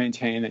must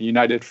maintain a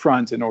united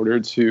front in order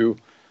to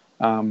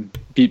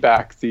beat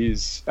back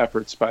these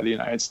efforts by the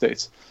United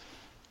States.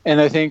 And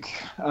I think,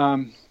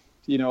 a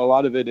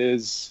lot of it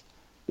is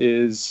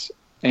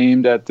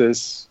aimed at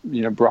this,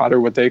 broader,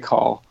 what they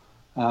call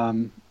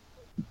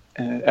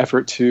an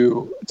effort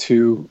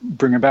to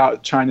bring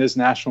about China's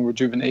national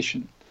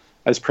rejuvenation,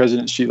 as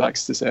President Xi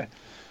likes to say.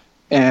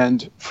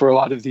 And for a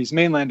lot of these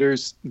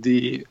mainlanders,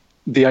 the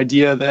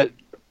idea that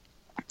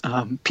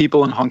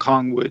people in Hong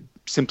Kong would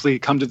simply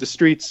come to the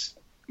streets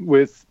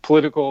with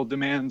political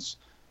demands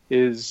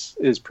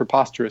is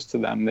preposterous to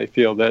them. They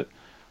feel that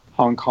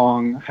Hong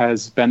Kong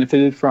has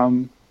benefited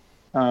from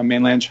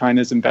mainland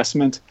China's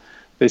investment.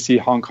 They see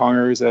Hong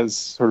Kongers as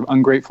sort of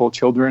ungrateful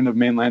children of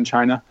mainland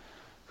China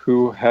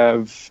who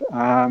have,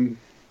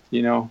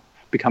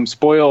 become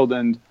spoiled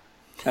and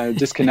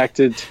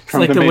disconnected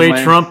from the mainland. It's like the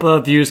way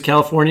Trump views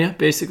California,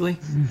 basically.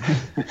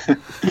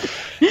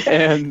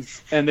 and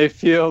they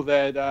feel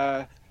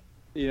that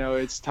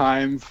it's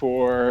time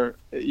for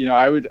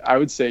I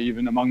would say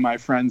even among my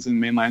friends in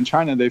mainland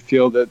China, they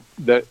feel that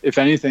if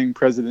anything,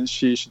 President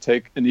Xi should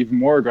take an even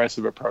more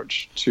aggressive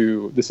approach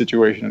to the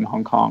situation in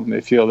Hong Kong.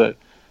 They feel that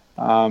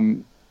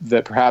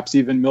that perhaps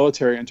even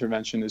military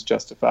intervention is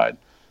justified.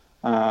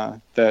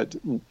 That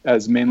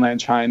as mainland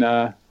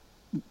China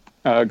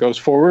goes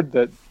forward,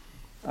 that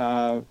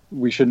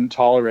we shouldn't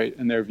tolerate,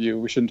 in their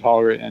view,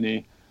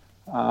 any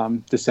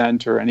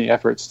dissent or any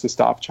efforts to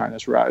stop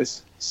China's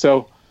rise.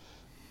 So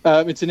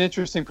it's an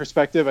interesting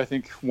perspective. I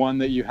think one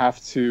that you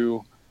have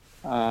to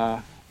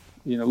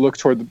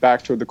look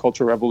back toward the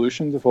Cultural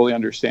Revolution to fully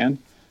understand,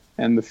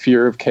 and the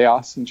fear of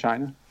chaos in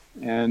China.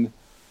 And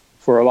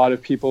for a lot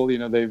of people,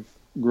 they've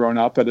grown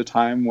up at a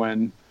time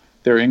when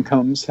their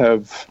incomes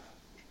have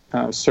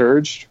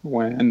surged,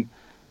 when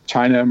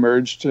China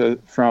emerged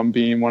from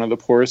being one of the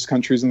poorest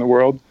countries in the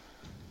world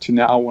to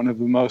now one of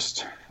the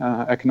most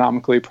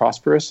economically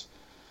prosperous.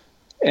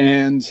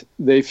 And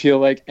they feel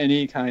like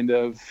any kind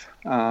of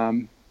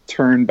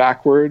turn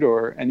backward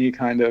or any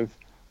kind of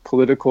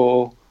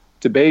political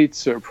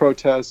debates or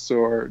protests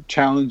or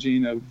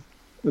challenging of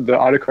the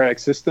autocratic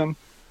system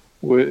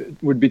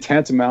would be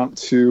tantamount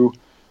to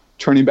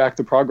turning back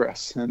the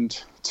progress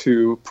and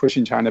to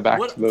pushing China back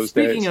to those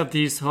days. Speaking of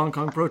these Hong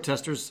Kong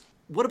protesters,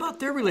 what about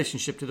their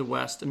relationship to the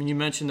West? I mean, you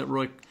mentioned that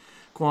Roy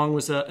Kwong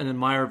was an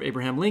admirer of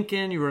Abraham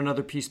Lincoln. You wrote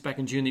another piece back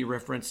in June that you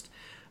referenced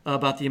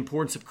about the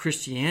importance of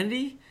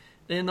Christianity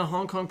in the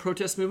Hong Kong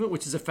protest movement,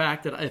 which is a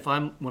fact that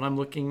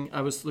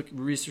I was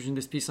researching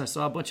this piece and I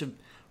saw a bunch of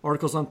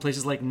articles on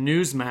places like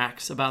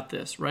Newsmax about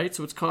this, right?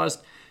 So it's caused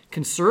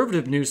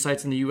conservative news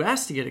sites in the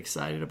U.S. to get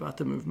excited about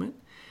the movement.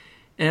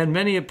 And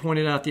many have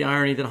pointed out the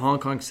irony that Hong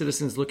Kong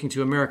citizens looking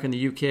to America and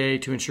the UK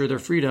to ensure their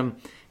freedom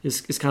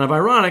is kind of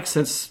ironic,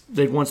 since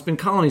they've once been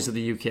colonies of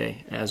the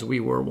UK, as we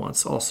were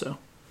once also.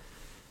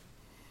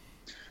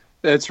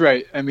 That's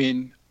right. I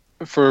mean,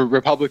 for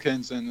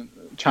Republicans and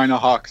China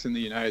hawks in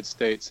the United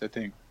States, I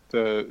think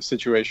the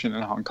situation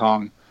in Hong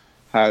Kong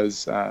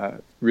has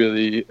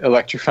really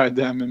electrified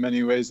them in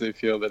many ways. They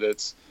feel that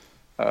it's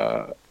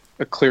a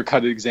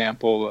clear-cut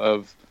example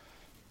of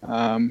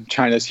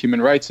China's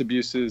human rights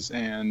abuses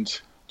and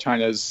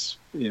China's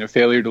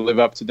failure to live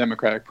up to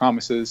democratic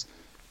promises,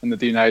 and that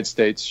the United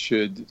States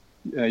should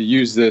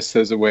use this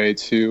as a way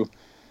to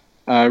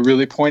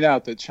really point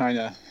out that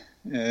China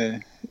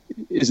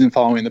isn't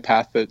following the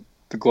path that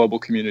the global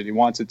community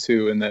wants it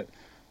to, and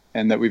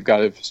that we've got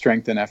to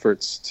strengthen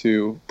efforts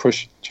to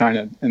push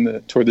China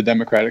toward the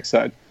democratic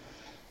side.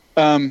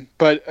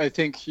 But I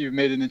think you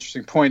made an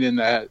interesting point in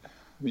that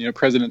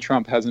President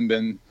Trump hasn't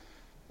been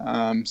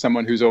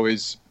someone who's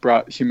always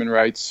brought human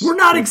rights. We're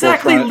not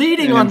exactly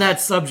leading on that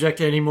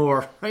subject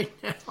anymore right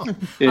now.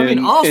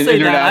 I'll say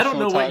that. I don't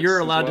know what you're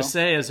allowed to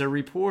say as a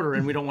reporter,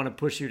 and we don't want to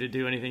push you to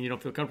do anything you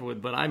don't feel comfortable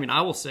with. But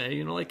I will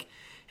say,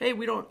 hey,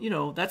 we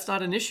don't, that's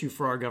not an issue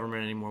for our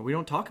government anymore. We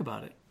don't talk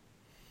about it.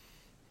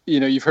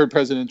 You've heard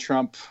President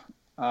Trump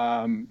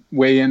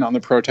weigh in on the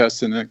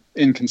protests in an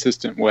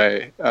inconsistent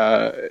way.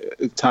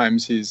 At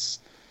times he's,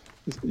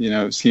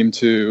 seemed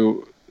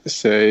to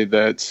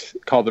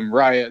call them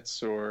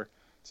riots, or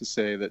to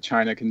say that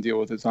China can deal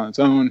with it on its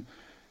own.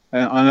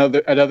 And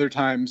at other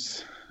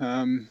times,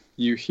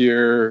 you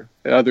hear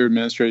other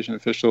administration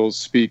officials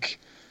speak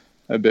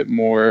a bit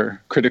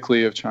more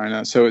critically of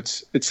China. So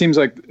it seems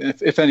like,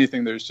 if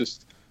anything, there's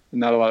just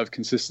not a lot of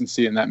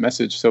consistency in that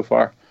message so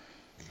far.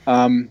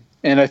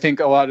 And I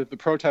think a lot of the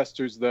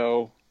protesters,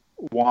 though,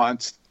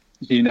 want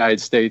the United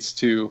States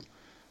to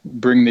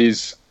bring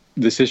this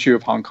issue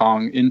of Hong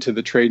Kong into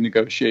the trade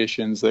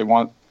negotiations. They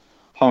want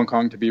Hong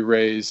Kong to be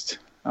raised,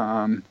 they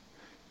want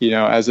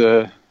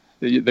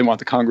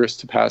the Congress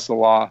to pass a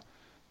law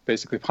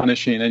basically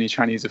punishing any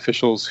Chinese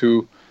officials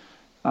who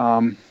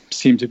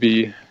seem to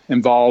be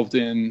involved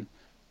in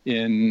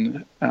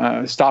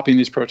stopping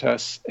these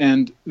protests.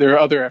 And there are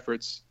other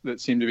efforts that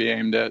seem to be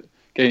aimed at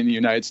getting the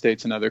United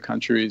States and other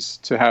countries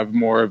to have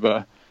more of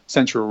a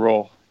central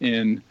role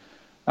in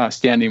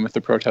standing with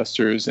the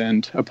protesters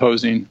and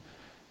opposing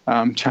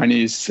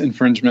Chinese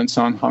infringements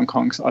on Hong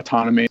Kong's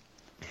autonomy.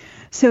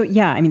 So,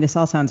 yeah, this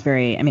all sounds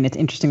it's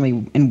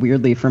interestingly and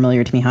weirdly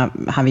familiar to me.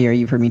 Javier,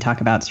 you've heard me talk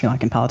about Sri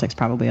Lankan politics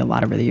probably a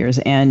lot over the years.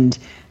 And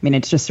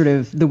it's just sort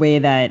of the way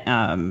that,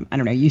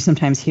 you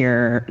sometimes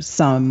hear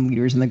some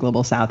leaders in the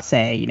global South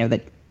say,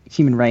 that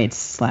human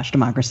rights /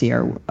 democracy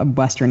are a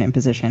Western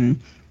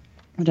imposition,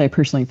 which I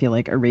personally feel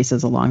like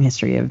erases a long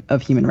history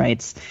of human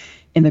rights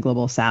in the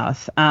global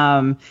South.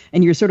 And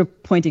you're sort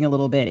of pointing a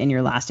little bit in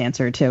your last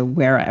answer to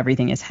where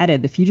everything is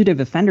headed. The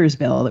Fugitive Offenders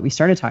Bill that we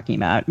started talking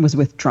about was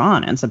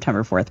withdrawn on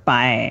September 4th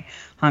by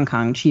Hong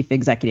Kong Chief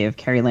Executive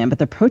Carrie Lam, but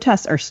the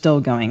protests are still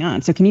going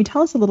on. So can you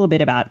tell us a little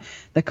bit about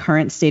the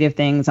current state of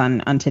things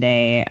on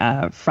today,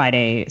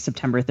 Friday,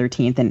 September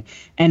 13th,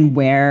 and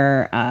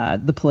where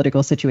the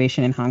political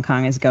situation in Hong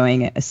Kong is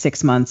going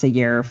 6 months, a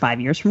year,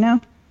 5 years from now?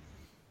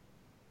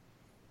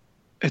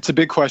 It's a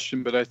big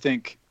question, but I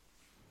think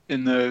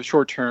in the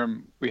short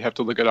term, we have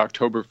to look at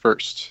October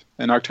 1st.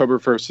 And October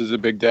 1st is a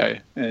big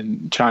day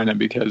in China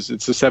because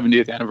it's the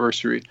 70th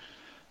anniversary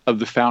of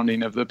the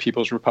founding of the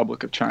People's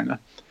Republic of China.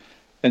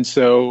 And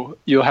so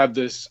you'll have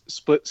this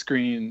split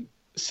screen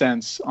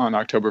sense on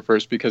October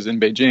 1st because in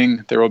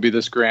Beijing, there will be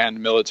this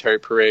grand military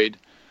parade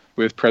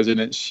with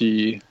President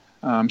Xi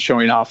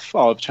showing off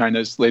all of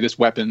China's latest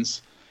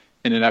weapons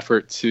in an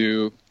effort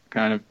to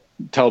kind of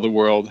tell the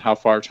world how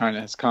far China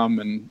has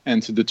come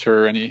and to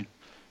deter any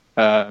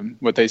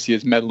what they see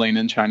as meddling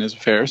in China's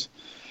affairs.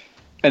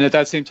 And at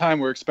that same time,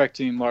 we're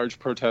expecting large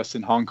protests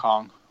in Hong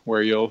Kong,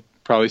 where you'll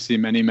probably see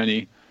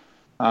many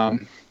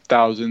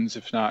thousands,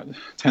 if not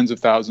tens of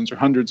thousands or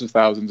hundreds of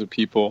thousands of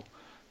people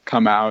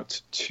come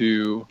out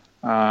to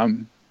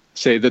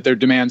say that their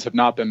demands have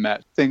not been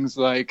met. Things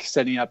like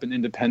setting up an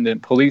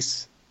independent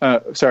force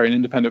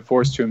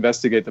to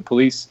investigate the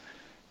police.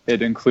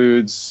 It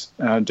includes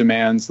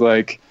demands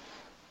like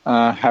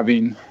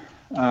having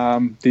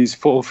these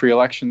full free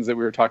elections that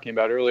we were talking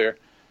about earlier.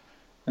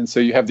 And so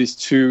you have these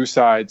two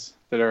sides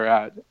that are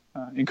at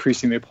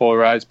increasingly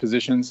polarized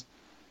positions.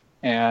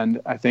 And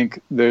I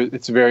think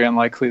it's very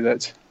unlikely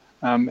that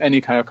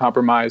any kind of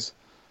compromise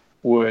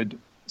would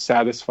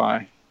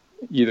satisfy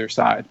either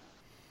side.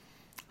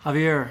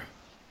 Javier,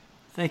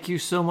 thank you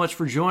so much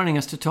for joining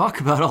us to talk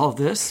about all of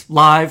this,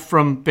 live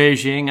from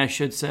Beijing, I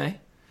should say.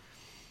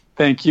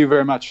 Thank you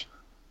very much.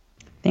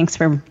 Thanks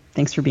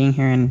for being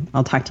here, and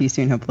I'll talk to you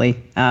soon,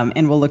 hopefully.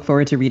 And we'll look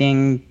forward to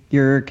reading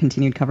your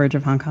continued coverage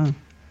of Hong Kong.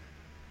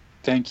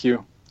 Thank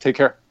you. Take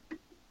care.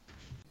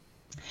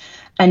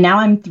 And now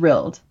I'm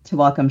thrilled to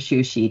welcome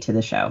Xu Shi to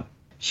the show.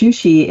 Xu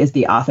Shi is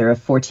the author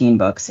of 14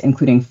 books,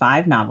 including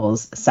 5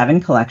 novels,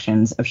 7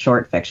 collections of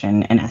short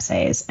fiction and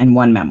essays, and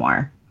 1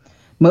 memoir.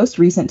 Most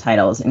recent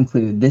titles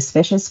include This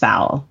Fish is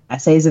Foul,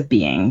 Essays of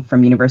Being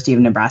from University of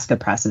Nebraska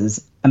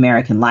Press's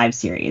American Live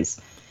series,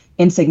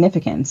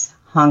 Insignificance,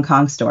 Hong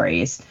Kong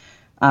Stories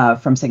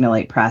from Signal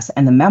 8 Press,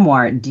 and the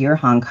memoir Dear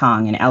Hong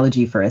Kong, An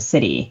Elegy for a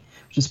City,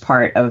 which is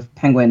part of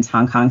Penguin's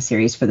Hong Kong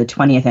series for the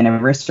 20th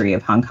anniversary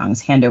of Hong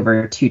Kong's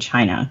handover to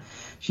China.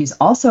 She's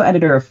also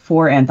editor of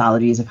 4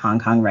 anthologies of Hong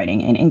Kong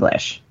writing in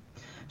English.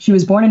 She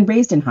was born and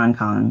raised in Hong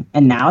Kong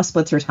and now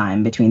splits her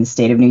time between the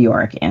state of New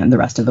York and the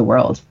rest of the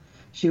world.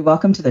 Xu,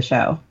 welcome to the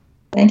show.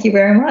 Thank you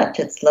very much.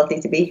 It's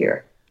lovely to be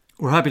here.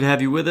 We're happy to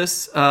have you with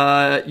us.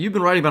 You've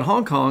been writing about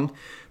Hong Kong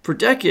for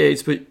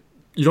decades, but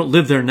you don't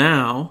live there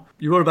now.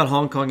 You wrote about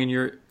Hong Kong in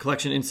your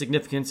collection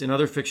Insignificance, in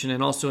other fiction,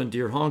 and also in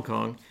Dear Hong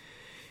Kong.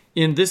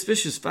 In This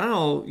Fish is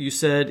Foul, you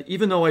said,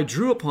 even though I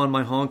drew upon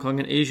my Hong Kong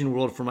and Asian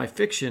world for my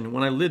fiction,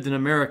 when I lived in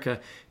America,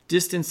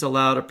 distance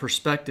allowed a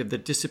perspective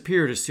that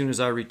disappeared as soon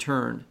as I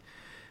returned.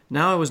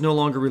 Now I was no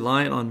longer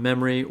reliant on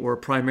memory or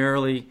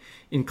primarily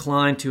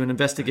inclined to an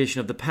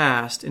investigation of the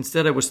past.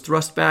 Instead, I was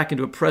thrust back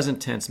into a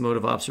present tense mode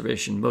of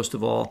observation, most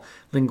of all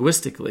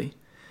linguistically.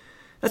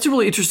 That's a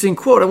really interesting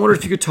quote. I wonder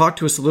if you could talk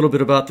to us a little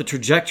bit about the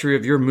trajectory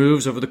of your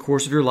moves over the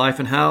course of your life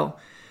and how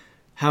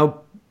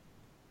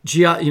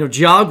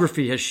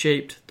geography has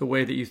shaped the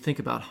way that you think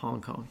about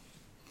Hong Kong.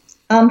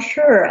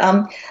 Sure.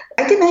 I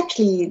didn't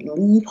actually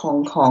leave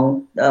Hong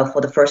Kong for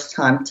the first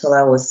time till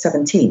I was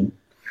 17.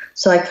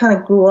 So I kind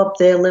of grew up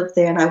there, lived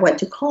there, and I went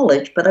to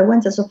college, but I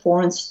went as a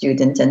foreign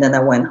student and then I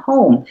went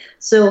home.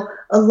 So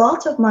a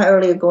lot of my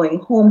earlier going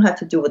home had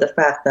to do with the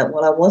fact that,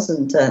 well, I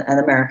wasn't an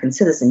American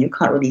citizen. You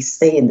can't really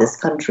stay in this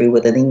country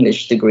with an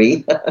English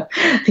degree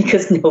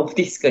because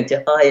nobody's going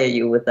to hire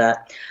you with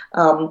that.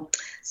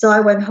 So I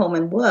went home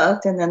and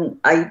worked, and then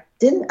I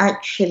didn't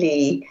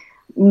actually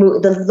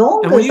move. The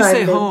longest and when you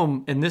say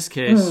home, in this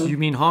case, you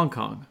mean Hong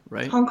Kong,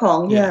 right? Hong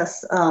Kong, yeah.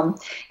 Yes.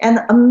 And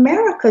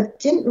America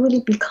didn't really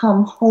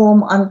become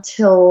home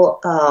until,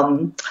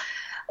 I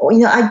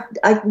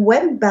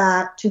went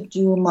back to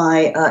do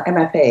my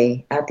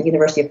MFA at the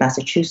University of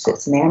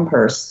Massachusetts in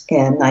Amherst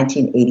in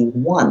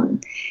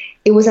 1981.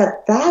 It was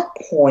at that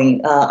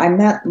point I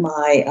met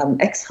my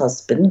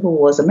ex-husband, who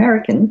was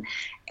American,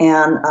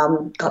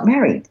 and got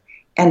married.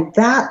 And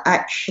that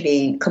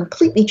actually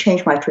completely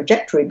changed my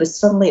trajectory. But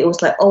suddenly it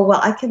was like, oh, well,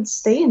 I can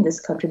stay in this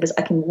country because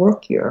I can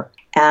work here.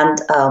 And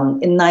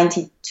in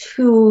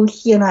 92,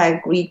 he and I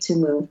agreed to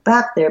move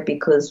back there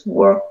because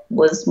work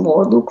was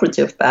more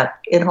lucrative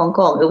back in Hong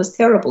Kong. It was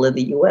terrible in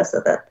the U.S.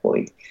 at that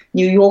point.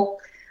 New York,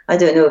 I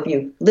don't know if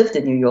you lived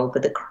in New York,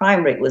 but the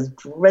crime rate was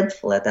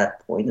dreadful at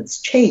that point.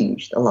 It's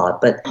changed a lot.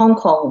 But Hong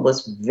Kong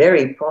was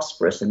very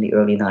prosperous in the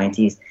early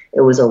 90s.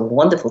 It was a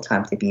wonderful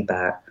time to be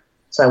back.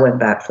 So I went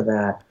back for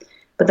that.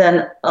 But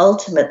then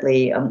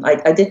ultimately,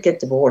 I did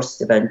get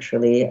divorced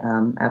eventually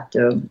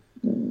after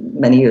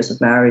many years of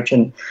marriage.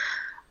 And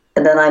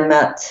then I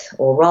met,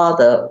 or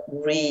rather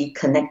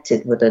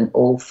reconnected with an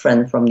old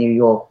friend from New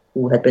York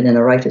who had been in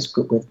a writer's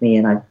group with me.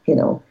 And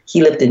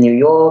he lived in New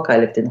York, I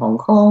lived in Hong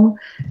Kong.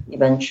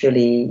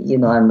 Eventually,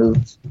 I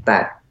moved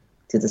back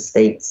to the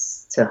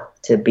States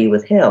to be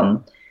with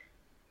him.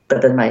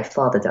 But then my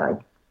father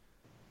died.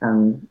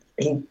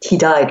 He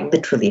died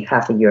literally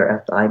half a year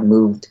after I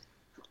moved,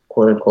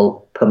 quote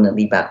unquote,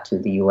 permanently back to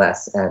the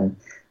US, and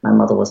my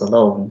mother was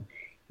alone.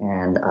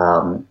 And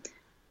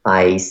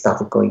I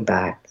started going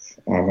back,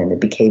 and then it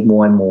became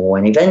more and more.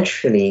 And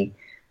eventually,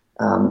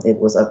 it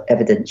was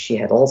evident she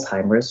had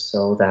Alzheimer's,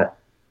 so that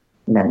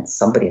meant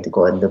somebody had to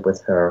go and live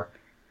with her.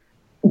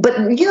 But,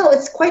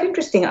 it's quite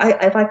interesting.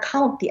 If I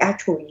count the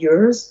actual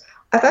years,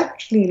 I've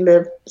actually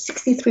lived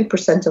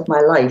 63% of my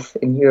life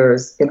in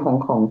years in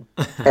Hong Kong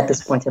at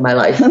this point in my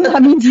life.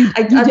 That means you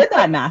did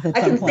that math at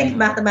I some can point. think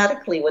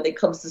mathematically when it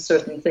comes to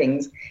certain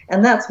things.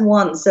 And that's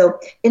one. So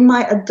in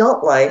my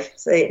adult life,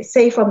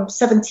 say from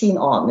 17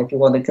 on, if you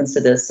want to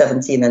consider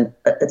 17 and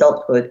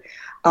adulthood,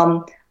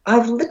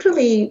 I've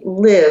literally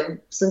lived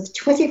since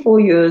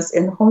 24 years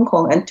in Hong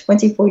Kong and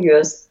 24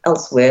 years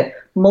elsewhere,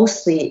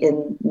 mostly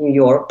in New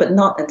York, but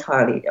not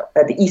entirely,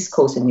 at the East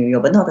Coast in New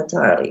York, but not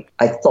entirely.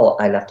 I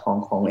thought I left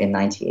Hong Kong in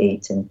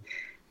 98, and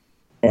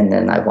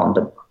then I wound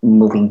up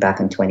moving back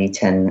in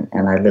 2010,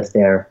 and I lived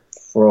there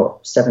for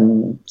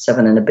seven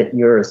and a bit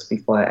years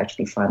before I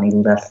actually finally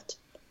left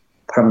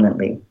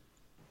permanently.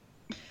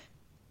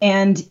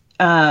 And,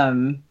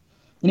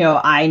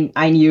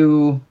 I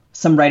knew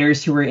some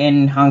writers who were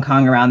in Hong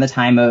Kong around the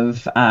time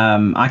of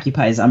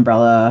Occupy's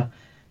umbrella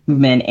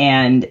movement,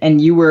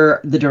 and you were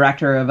the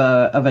director of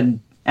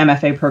an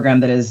MFA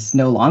program that is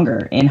no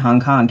longer in Hong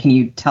Kong. Can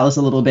you tell us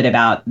a little bit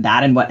about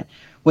that and what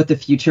the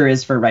future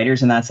is for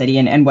writers in that city,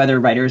 and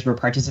whether writers were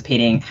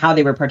participating, how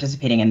they were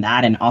participating in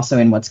that, and also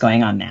in what's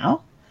going on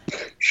now?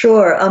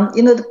 Sure.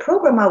 The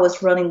program I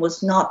was running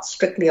was not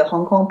strictly a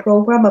Hong Kong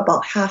program.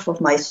 About half of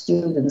my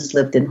students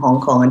lived in Hong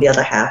Kong, and the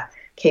other half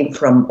came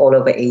from all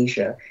over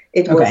Asia.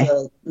 It was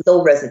a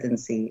low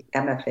residency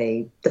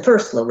MFA, the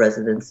first low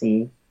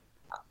residency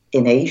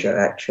in Asia,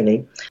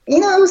 actually.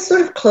 It was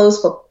sort of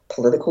closed for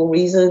political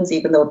reasons,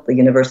 even though the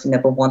university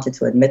never wanted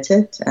to admit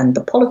it. And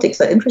the politics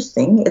are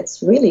interesting.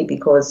 It's really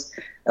because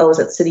I was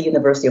at City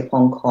University of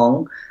Hong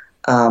Kong,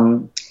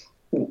 and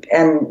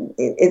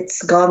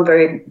it's gone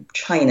very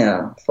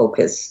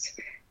China-focused.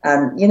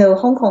 And,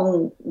 Hong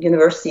Kong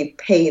University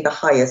pay the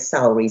highest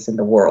salaries in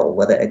the world,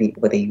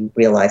 whether you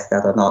realize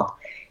that or not.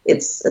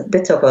 It's a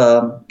bit of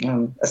a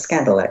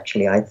scandal,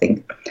 actually, I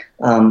think,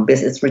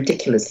 because it's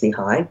ridiculously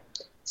high.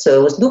 So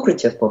it was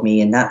lucrative for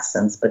me in that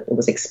sense, but it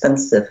was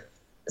expensive.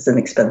 It's an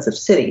expensive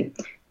city,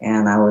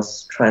 and I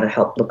was trying to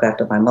help look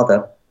after my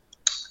mother.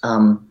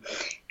 One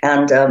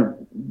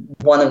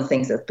of the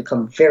things that's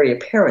become very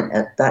apparent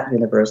at that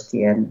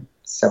university and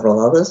several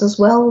others as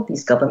well,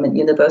 these government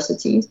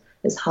universities,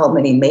 is how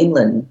many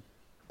mainland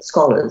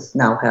scholars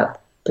now have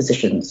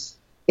positions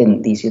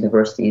in these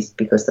universities,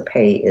 because the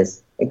pay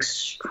is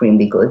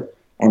extremely good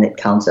and it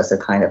counts as a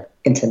kind of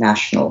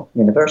international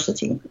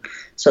university.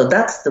 So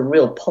that's the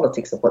real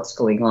politics of what's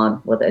going on,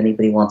 whether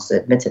anybody wants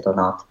to admit it or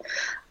not.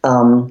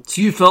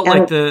 So you felt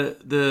like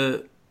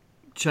the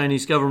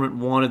Chinese government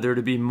wanted there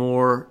to be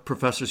more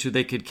professors who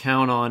they could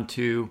count on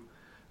to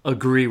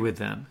agree with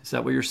them. Is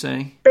that what you're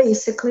saying?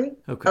 Basically.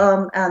 Okay.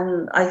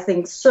 And I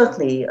think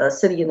certainly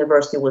City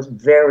University was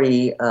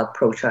very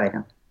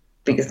pro-China,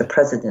 because the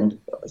president,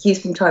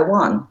 he's from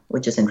Taiwan,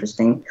 which is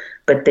interesting,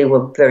 but they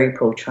were very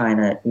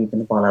pro-China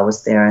even while I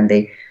was there, and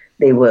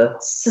they were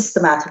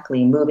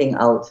systematically moving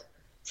out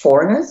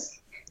foreigners.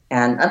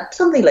 And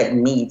something like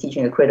me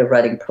teaching a creative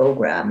writing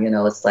program,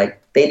 it's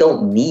like they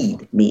don't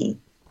need me.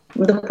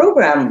 The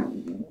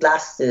program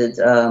lasted,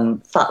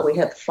 we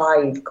had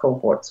 5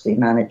 cohorts. We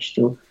managed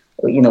to,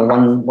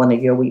 one a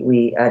year,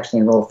 we actually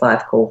enrolled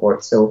 5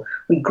 cohorts. So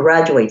we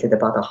graduated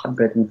about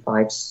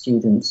 105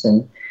 students.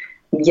 And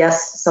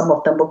yes, some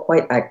of them were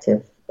quite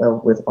active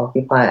with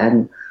Occupy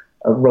and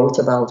wrote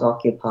about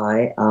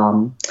Occupy.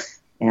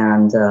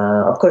 And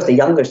of course, the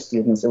younger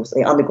students, it was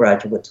the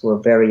undergraduates who were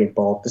very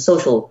involved. The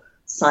social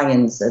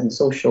science and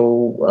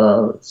social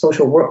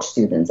work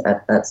students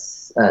at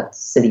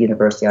City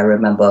University, I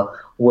remember,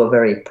 were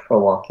very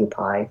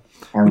pro-Occupy.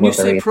 When you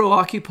say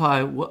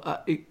pro-Occupy,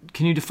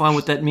 can you define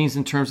what that means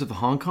in terms of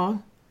Hong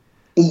Kong?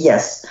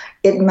 Yes,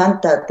 it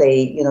meant that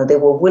they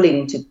were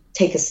willing to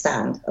take a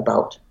stand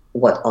about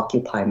what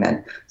Occupy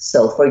meant.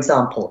 So, for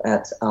example,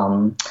 at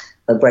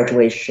a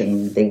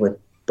graduation, they would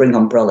bring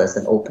umbrellas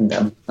and open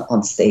them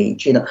on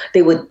stage.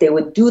 They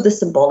would do the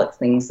symbolic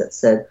things that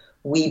said,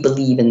 we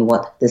believe in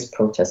what this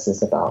protest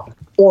is about.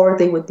 Or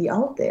they would be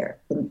out there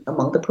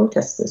among the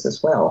protesters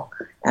as well,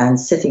 and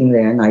sitting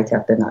there night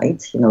after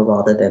night,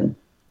 rather than,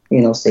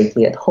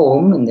 safely at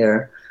home in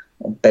their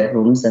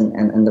bedrooms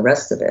and the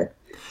rest of it.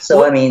 So,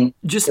 well,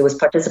 there was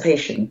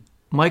participation.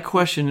 My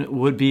question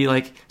would be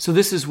so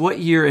this is what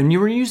year, and you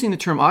were using the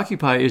term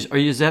Occupy,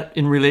 is that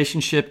in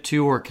relationship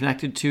to or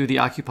connected to the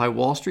Occupy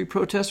Wall Street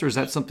protest, or is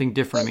that something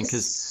different?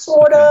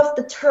 Sort of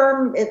the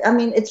term,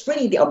 it's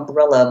really the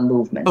umbrella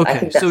movement. Okay, I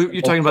think so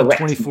you're talking about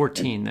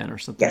 2014 then, or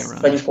something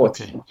around Yes,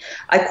 2014. Okay.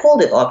 I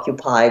called it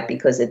Occupy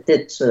because it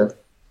did sort of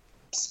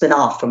spin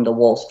off from the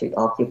Wall Street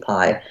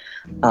Occupy,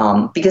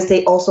 because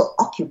they also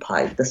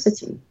occupied the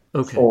city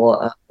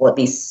for at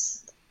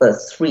least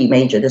 3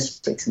 major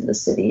districts in the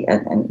city,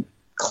 and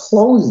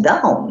closed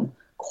down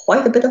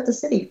quite a bit of the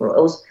city.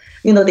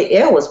 The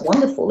air was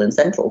wonderful in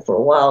Central for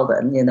a while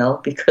then,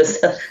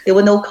 because there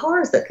were no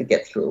cars that could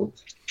get through.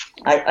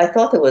 I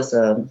thought it was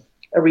a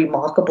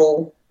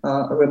remarkable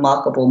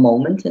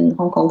moment in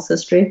Hong Kong's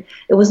history.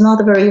 It was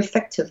not a very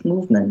effective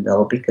movement,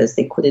 though, because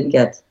they couldn't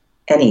get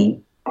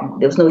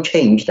there was no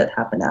change that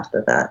happened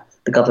after that.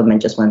 The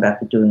government just went back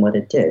to doing what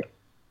it did.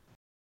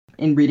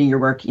 In reading your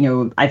work,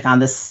 I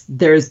found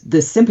there's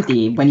this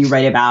sympathy when you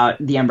write about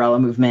the umbrella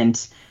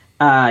movement.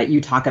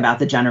 You talk about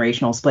the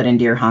generational split in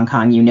Dear Hong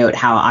Kong. You note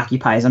how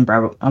Occupy's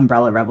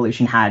umbrella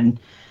revolution had,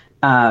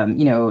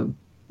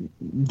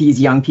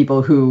 these young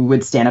people who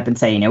would stand up and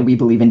say, we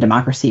believe in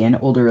democracy, and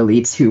older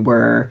elites who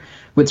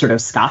would sort of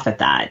scoff at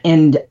that.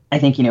 And I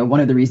think, one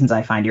of the reasons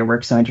I find your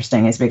work so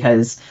interesting is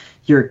because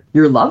your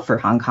love for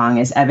Hong Kong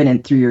is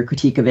evident through your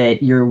critique of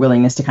it, your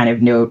willingness to kind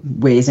of note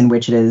ways in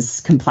which it is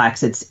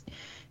complex. It's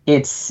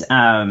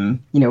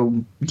dealing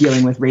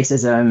with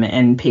racism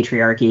and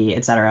patriarchy,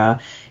 et cetera,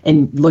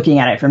 and looking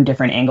at it from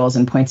different angles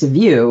and points of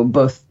view,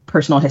 both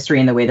personal history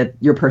and the way that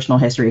your personal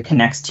history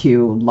connects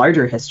to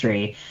larger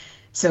history.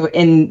 So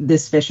in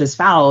This Fish is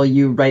Foul,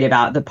 you write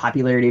about the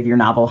popularity of your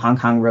novel, Hong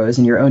Kong Rose,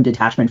 and your own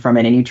detachment from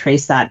it. And you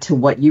trace that to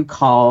what you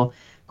call,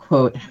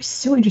 quote, I was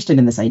so interested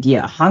in this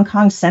idea, Hong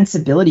Kong's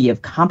sensibility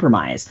of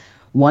compromise,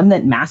 one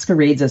that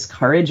masquerades as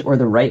courage or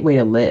the right way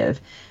to live.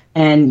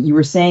 And you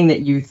were saying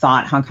that you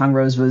thought Hong Kong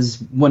Rose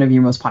was one of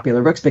your most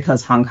popular books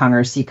because Hong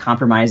Kongers see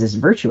compromise as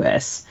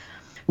virtuous.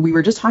 We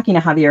were just talking to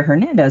Javier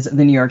Hernández of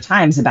the New York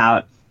Times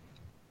about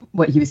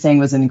what he was saying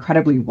was an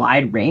incredibly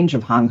wide range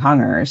of Hong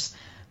Kongers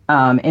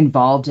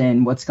involved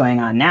in what's going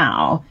on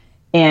now.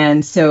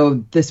 And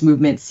so this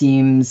movement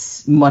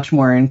seems much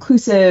more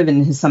inclusive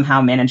and has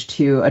somehow managed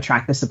to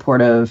attract the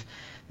support of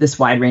this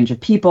wide range of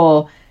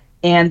people.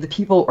 And the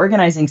people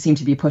organizing seem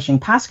to be pushing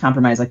past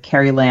compromise, like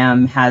Carrie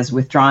Lam has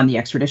withdrawn the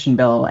extradition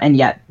bill, and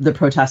yet the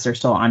protests are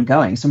still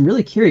ongoing. So I'm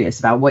really curious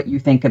about what you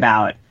think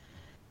about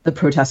the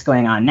protests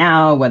going on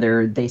now,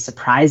 whether they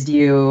surprised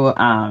you,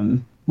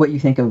 what you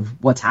think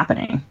of what's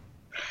happening.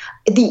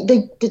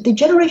 The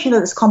generation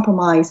that is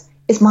compromised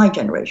is my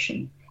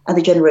generation, and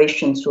the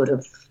generation sort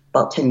of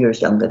about 10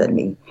 years younger than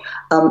me.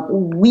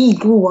 We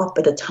grew up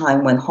at a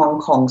time when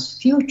Hong Kong's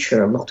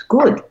future looked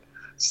good.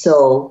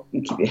 So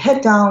you keep your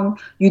head down,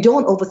 you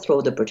don't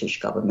overthrow the British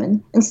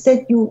government.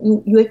 Instead,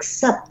 you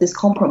accept this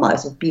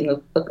compromise of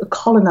being a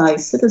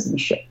colonized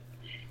citizenship.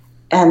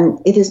 And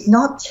it is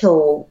not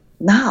till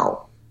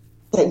now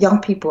that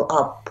young people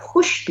are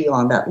pushed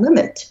beyond that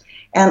limit.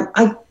 And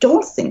I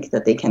don't think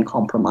that they can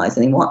compromise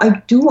anymore.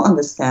 I do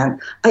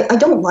understand. I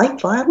don't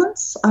like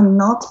violence. I'm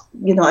not,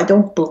 I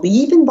don't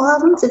believe in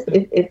violence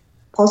if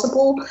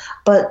possible,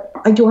 but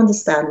I do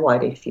understand why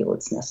they feel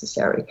it's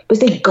necessary. Because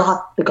they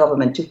got the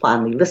government to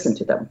finally listen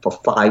to them for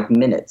 5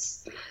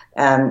 minutes.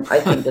 And I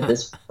think that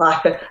this,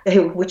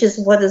 which is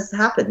what has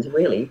happened,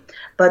 really.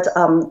 But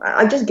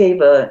I just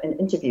gave an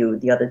interview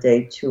the other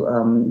day to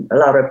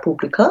La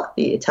Repubblica,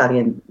 the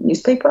Italian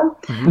newspaper.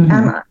 Mm-hmm.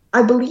 And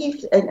I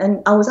believed,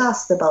 and I was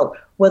asked about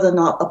whether or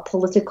not a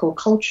political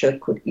culture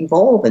could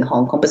evolve in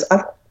Hong Kong. Because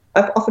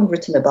I've often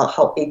written about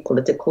how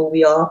apolitical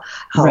we are,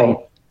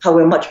 how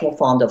we're much more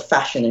fond of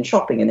fashion and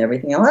shopping and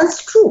everything else.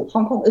 That's true.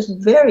 Hong Kong is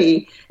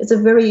it's a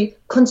very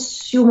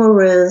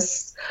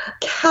consumerist,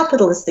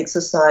 capitalistic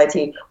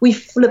society. We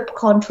flip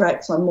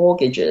contracts on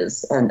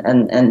mortgages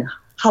and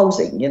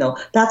housing.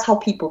 That's how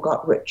people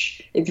got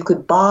rich. If you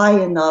could buy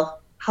enough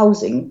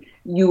housing,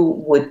 you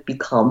would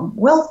become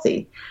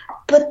wealthy.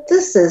 But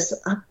this is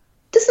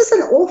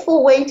an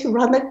awful way to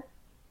run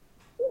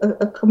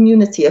a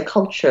community, a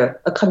culture,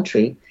 a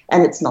country,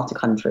 and it's not a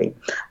country.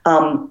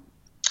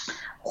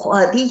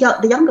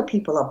 The younger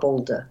people are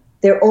bolder.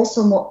 They're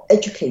also more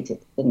educated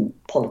in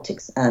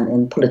politics and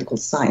in political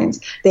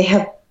science. They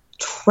have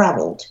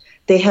traveled.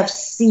 They have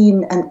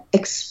seen and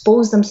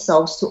exposed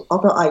themselves to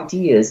other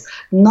ideas,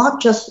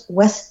 not just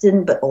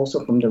Western, but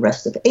also from the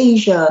rest of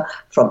Asia,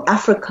 from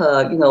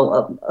Africa.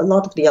 A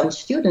lot of the young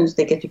students,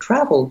 they get to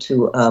travel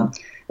to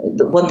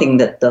the one thing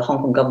that the Hong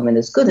Kong government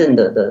is good in,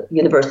 the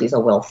universities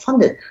are well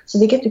funded. So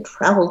they get to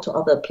travel to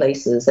other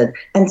places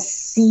and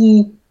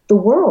see the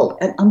world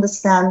and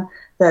understand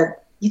that,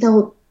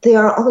 there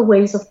are other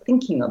ways of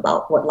thinking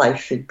about what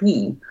life should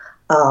be.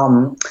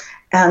 And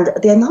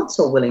they're not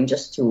so willing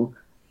just to,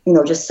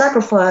 just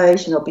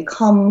sacrifice,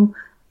 become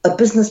a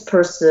business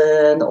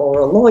person or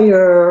a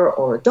lawyer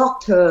or a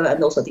doctor,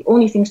 and those are the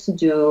only things to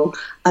do.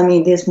 I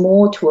mean, there's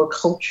more to a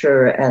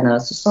culture and a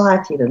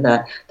society than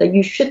that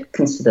you should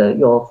consider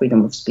your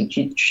freedom of speech.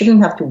 You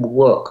shouldn't have to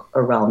work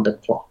around the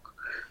clock.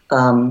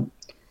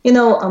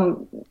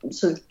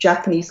 So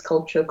Japanese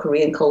culture,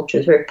 Korean culture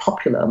is very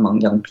popular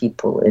among young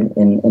people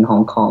in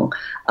Hong Kong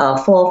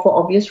for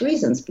obvious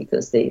reasons,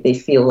 because they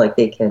feel like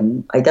they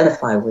can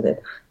identify with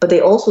it. But they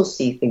also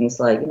see things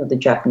like, the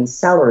Japanese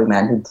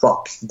salaryman who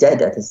drops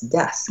dead at his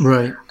desk.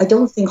 Right. I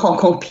don't think Hong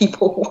Kong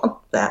people want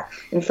that.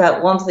 In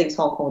fact, one of the things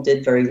Hong Kong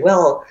did very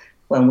well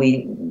when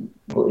we,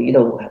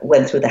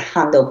 went through the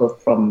handover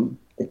from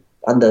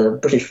under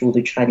British rule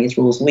to Chinese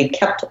rules, we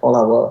kept all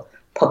our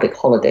public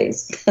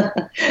holidays,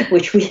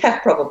 which we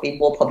have probably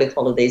more public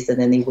holidays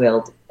than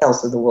anywhere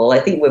else in the world. I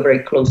think we're very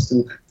close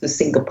to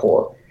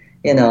Singapore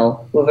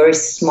We're very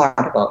smart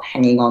about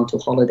hanging on to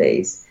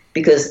holidays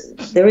because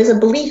there is a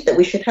belief that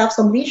we should have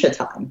some leisure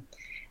time.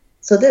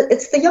 So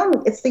it's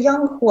the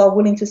young who are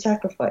willing to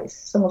sacrifice.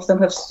 Some of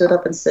them have stood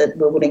up and said,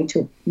 we're willing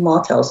to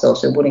martyr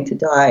ourselves, we're willing to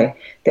die.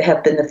 There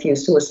have been a few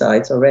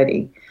suicides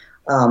already.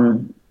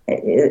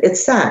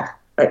 It's sad.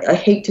 I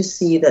hate to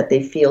see that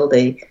they feel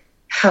they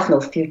have no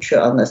future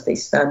unless they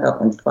stand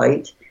up and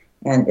fight.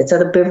 And it's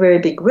at a very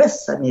big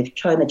risk. I mean, if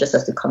China just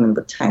has to come in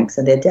with tanks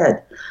and they're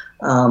dead.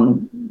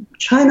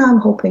 China, I'm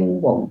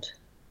hoping, won't.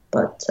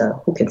 But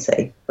who can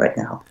say right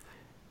now?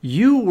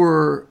 You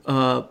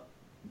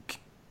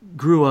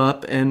grew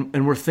up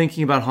and were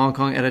thinking about Hong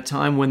Kong at a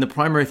time when the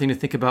primary thing to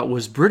think about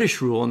was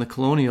British rule and the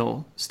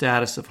colonial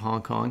status of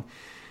Hong Kong.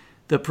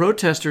 The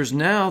protesters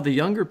now, the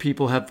younger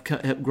people, have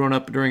grown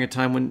up during a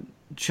time when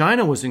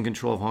China was in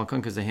control of Hong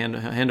Kong because the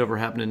handover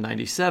happened in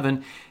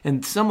 97,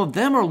 and some of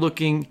them are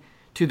looking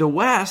to the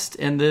West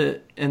and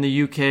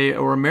the UK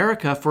or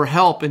America for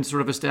help in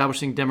sort of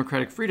establishing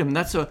democratic freedom.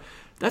 That's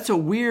a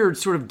weird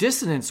sort of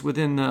dissonance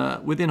within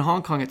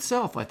Hong Kong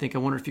itself. I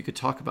wonder if you could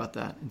talk about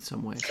that in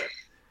some ways.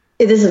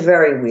 It is a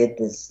very weird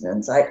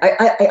dissonance.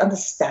 I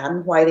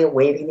understand why they're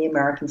waving the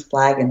American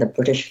flag and the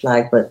British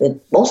flag, but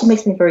it also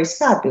makes me very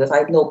sad because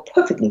I know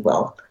perfectly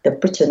well that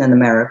Britain and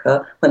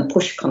America, when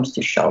push comes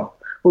to shove,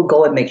 will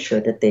go and make sure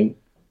that they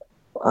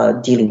are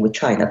dealing with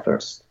China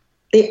first.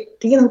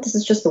 This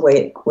is just the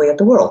way of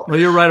the world. Well,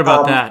 you're right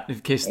about that, in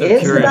case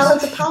they're curious. It is the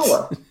balance of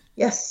power.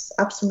 Yes,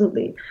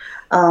 absolutely.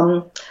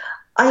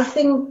 I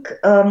think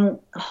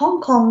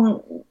Hong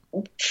Kong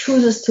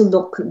chooses to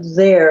look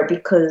there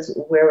because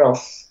where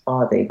else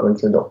are they going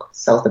to look?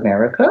 South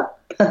America?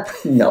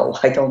 No,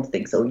 I don't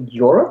think so.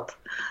 Europe?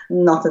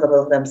 Not enough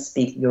of them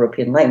speak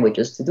European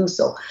languages to do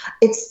so.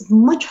 It's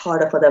much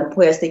harder for them,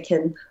 whereas they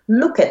can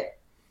look at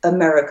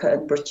America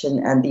and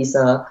Britain, and these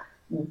are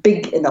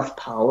big enough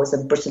powers,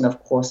 and Britain, of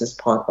course, is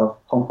part of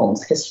Hong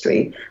Kong's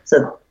history.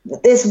 So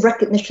there's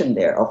recognition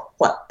there of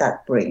what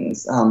that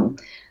brings.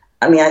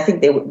 I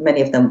think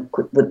many of them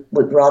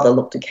would rather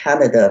look to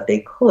Canada if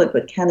they could,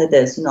 but Canada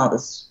is not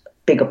as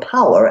big a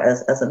power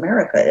as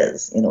America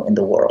is, in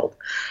the world.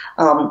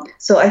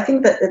 So I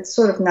think that it's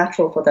sort of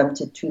natural for them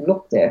to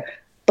look there,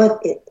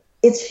 but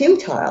it's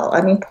futile.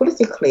 I mean,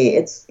 politically,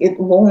 it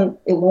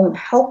won't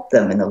help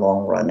them in the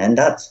long run, and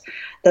that's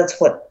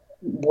what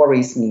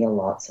worries me a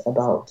lot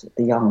about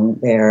the young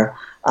there.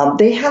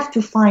 They have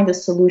to find a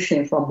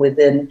solution from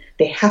within.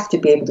 They have to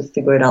be able to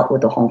figure it out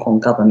with the Hong Kong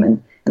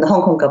government. And the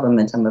Hong Kong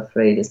government, I'm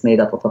afraid, is made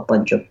up of a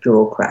bunch of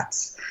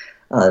bureaucrats.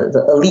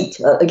 The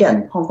elite,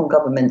 again, Hong Kong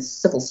government's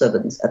civil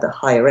servants at the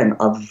higher end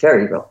are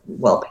very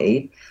well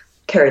paid.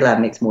 Carrie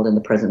Lam makes more than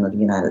the President of the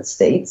United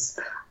States.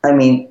 I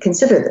mean,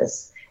 consider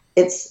this.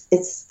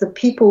 It's the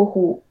people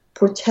who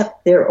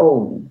protect their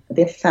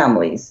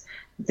families.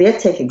 They're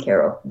taken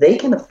care of. They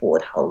can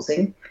afford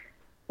housing.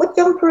 What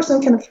young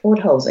person can afford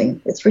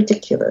housing? It's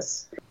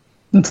ridiculous.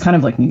 It's kind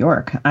of like New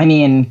York. I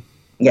mean,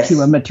 yes,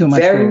 to a much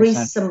very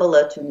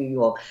similar to New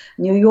York.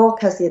 New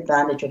York has the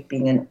advantage of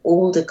being an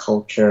older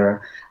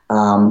culture.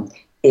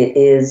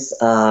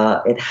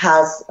 It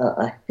has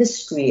a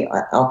history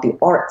of the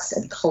arts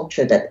and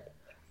culture that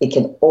it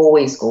can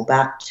always go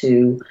back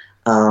to.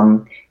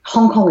 Hong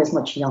Kong is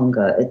much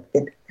younger.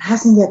 It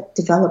hasn't yet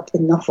developed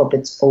enough of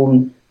its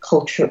own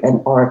culture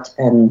and art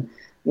and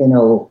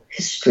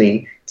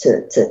history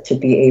to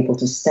be able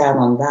to stand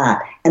on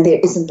that. And there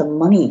isn't the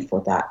money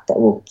for that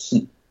will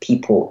keep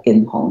people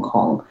in Hong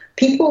Kong.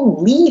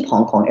 People leave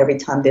Hong Kong every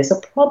time there's a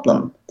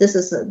problem. This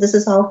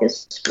is our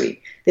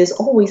history. There's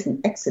always an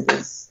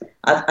exodus.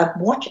 I've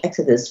watched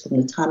exodus from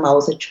the time I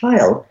was a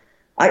child.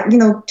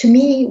 To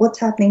me, what's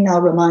happening now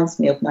reminds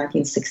me of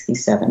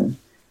 1967,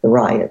 the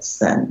riots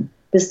then,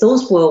 because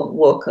those were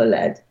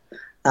worker-led.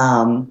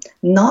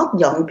 Not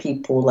young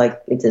people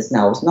like it is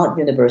now. It's not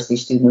university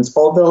students,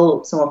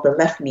 although some of the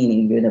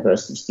left-leaning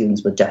university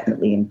students were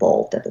definitely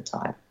involved at the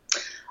time.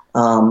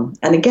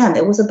 And again,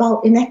 it was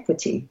about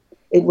inequity.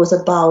 It was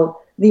about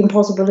the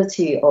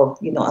impossibility of,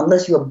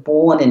 unless you're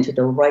born into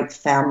the right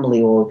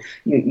family or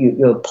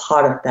you're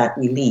part of that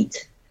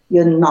elite,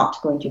 you're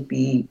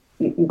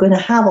going to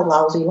have a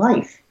lousy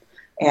life.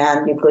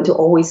 And you're going to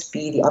always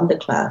be the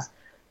underclass.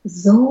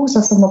 Those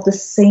are some of the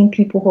same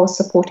people who are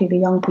supporting the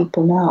young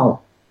people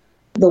now.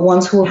 The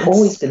ones who have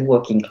always been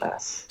working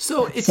class.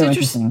 So it's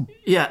interesting.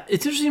 Yeah,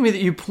 it's interesting to me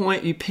that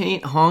you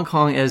paint Hong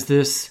Kong as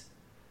this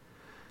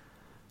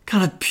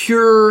kind of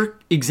pure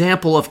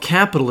example of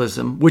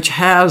capitalism, which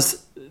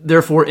has,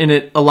 therefore, in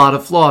it a lot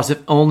of flaws.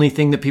 If only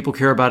thing that people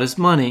care about is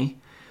money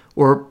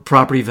or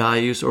property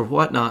values or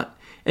whatnot.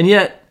 And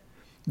yet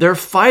they're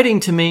fighting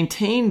to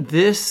maintain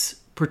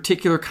this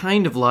particular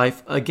kind of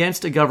life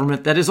against a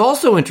government that is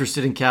also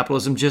interested in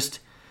capitalism, just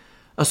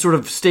a sort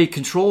of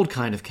state-controlled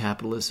kind of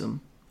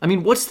capitalism. I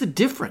mean, what's the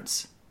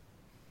difference?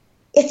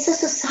 It's a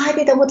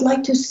society that would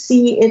like to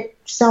see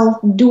itself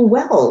do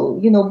well,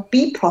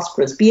 be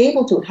prosperous, be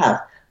able to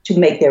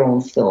make their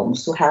own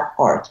films, to have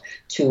art,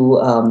 to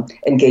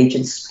engage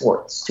in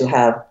sports, to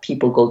have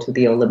people go to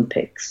the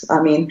Olympics.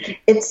 I mean,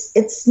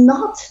 it's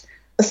not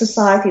a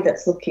society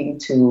that's looking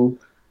to,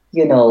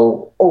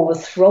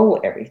 overthrow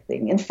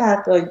everything. In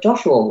fact,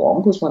 Joshua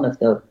Wong, who's one of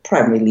the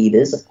primary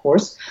leaders, of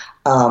course,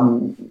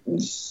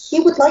 he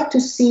would like to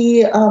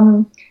see,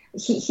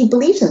 he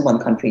believes in one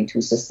country,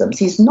 two systems.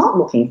 He's not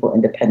looking for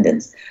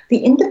independence. The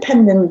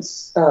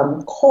independence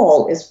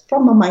call is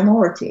from a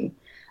minority.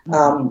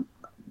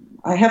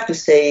 I have to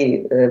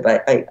say,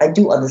 I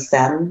do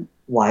understand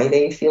why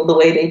they feel the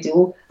way they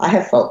do. I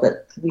have felt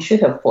that we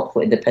should have fought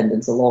for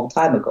independence a long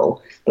time ago,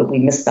 but we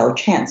missed our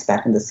chance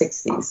back in the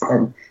 60s.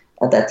 And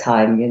at that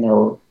time,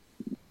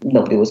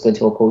 nobody was going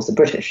to oppose the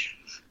British.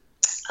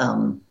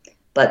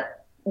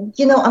 But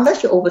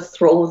unless you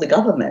overthrow the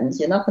government,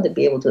 you're not going to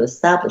be able to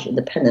establish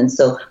independence.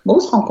 So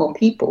most Hong Kong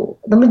people,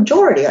 the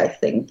majority, I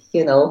think,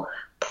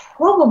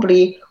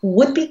 probably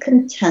would be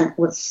content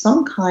with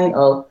some kind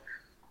of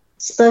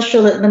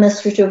special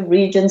administrative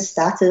region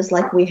status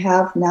like we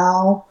have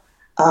now,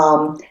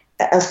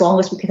 as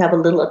long as we can have a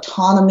little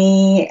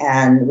autonomy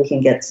and we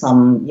can get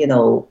some,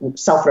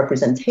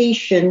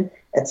 self-representation,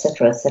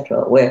 etc.,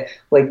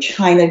 where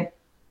China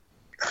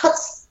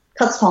cuts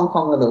Hong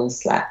Kong a little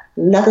slack.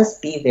 Let us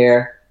be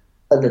there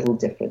a little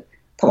different.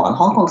 Come on,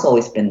 Hong Kong's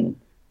always been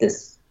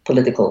this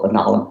political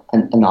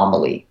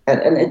anomaly.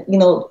 And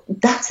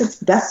that's its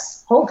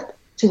best hope,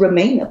 to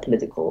remain a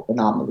political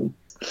anomaly.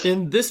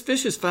 In This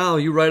Fish is Foul,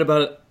 you write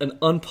about an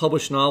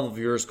unpublished novel of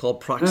yours called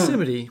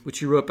Proximity,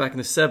 which you wrote back in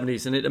the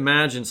 70s, and it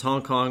imagines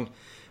Hong Kong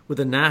with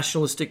a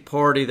nationalistic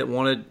party that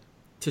wanted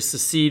to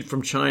secede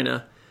from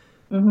China.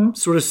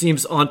 Sort of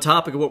seems on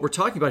topic of what we're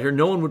talking about here.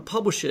 No one would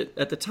publish it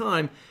at the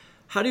time.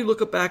 How do you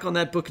look back on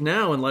that book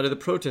now in light of the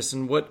protests,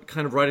 and what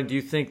kind of writing do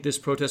you think this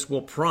protest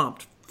will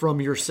prompt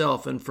from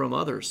yourself and from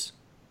others?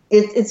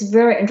 It's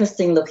very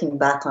interesting looking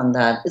back on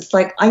that. It's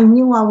like I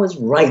knew I was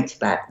right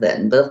back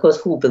then, but of course,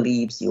 who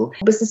believes you?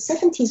 But the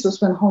 70s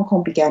was when Hong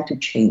Kong began to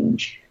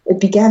change.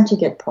 It began to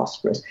get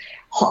prosperous.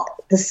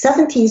 The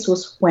 70s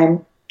was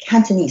when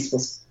Cantonese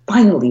was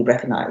finally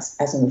recognized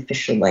as an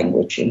official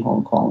language in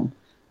Hong Kong.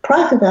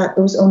 Prior to that,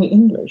 it was only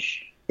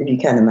English, if you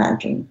can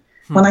imagine.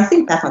 When I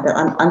think back on that,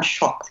 I'm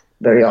shocked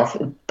very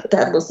often, but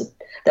that was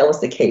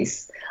the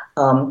case.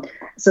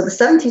 So the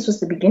 70s was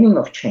the beginning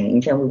of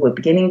change, and we were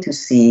beginning to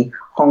see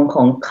Hong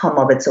Kong come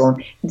of its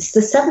own. The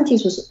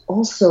 70s was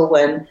also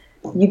when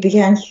you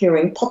began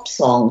hearing pop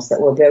songs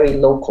that were very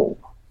local,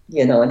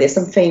 and there's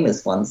some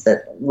famous ones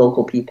that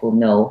local people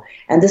know.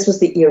 And this was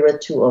the era,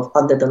 too, of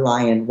Under the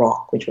Lion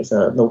Rock, which was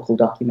a local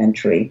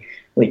documentary,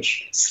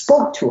 which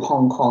spoke to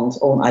Hong Kong's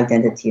own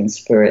identity and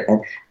spirit.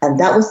 And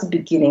that was the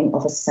beginning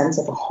of a sense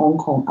of a Hong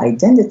Kong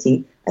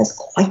identity as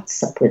quite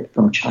separate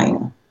from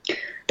China.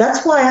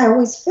 That's why I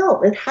always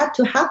felt it had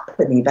to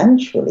happen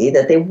eventually,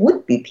 that there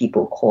would be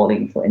people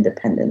calling for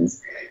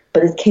independence,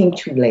 but it came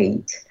too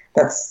late.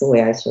 That's the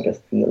way I sort of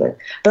feel it.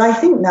 But I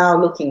think now,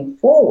 looking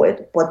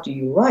forward, what do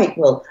you write?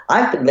 Well,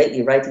 I've been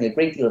lately writing a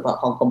great deal about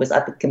Hong Kong because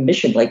I've been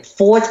commissioned like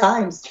 4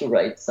 times to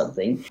write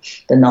something.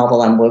 The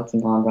novel I'm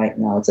working on right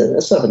now, it's a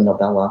sort of a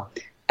novella.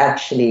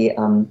 Actually,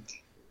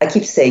 I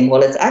keep saying,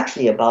 well, it's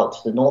actually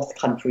about the North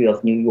Country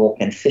of New York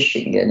and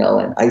fishing,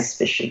 and ice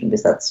fishing,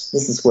 because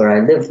this is where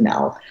I live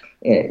now,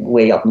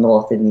 way up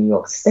north in New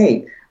York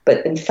State.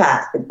 But in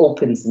fact, it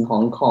opens in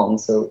Hong Kong,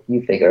 so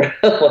you figure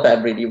what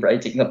I'm really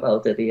writing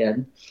about at the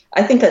end.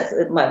 I think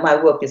that my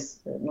work is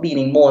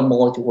leaning more and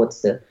more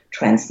towards the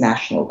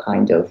transnational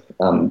kind of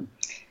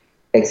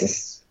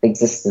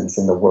existence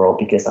in the world,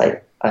 because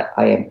I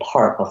am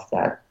part of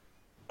that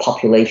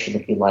population,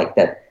 if you like,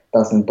 that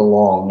doesn't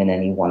belong in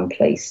any one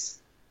place.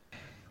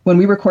 When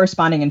we were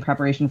corresponding in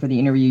preparation for the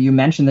interview, you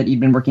mentioned that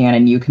you'd been working on a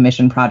new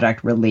commission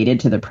project related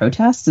to the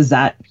protests. Is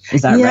that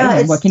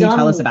right? What can you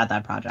tell us about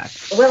that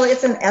project? Well,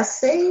 it's an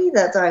essay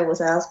that I was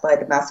asked by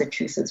the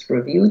Massachusetts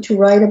Review to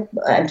write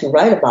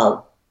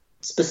about,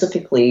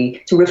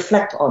 specifically to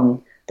reflect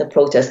on the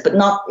protest, but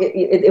not.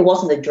 It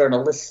wasn't a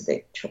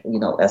journalistic,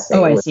 essay.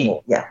 Oh, I see.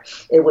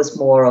 It was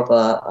more of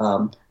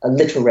a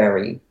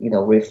literary,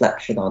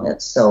 reflection on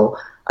it. So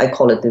I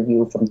call it The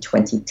View from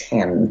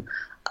 2010.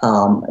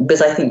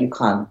 Because I think you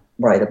can't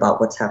write about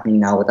what's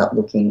happening now without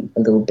looking a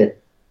little bit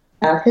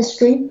at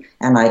history.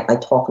 And I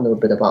talk a little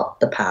bit about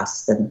the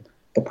past and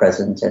the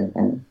present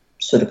and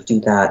sort of do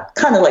that,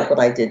 kind of like what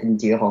I did in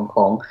Dear Hong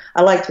Kong.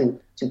 I like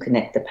to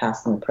connect the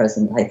past and the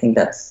present. I think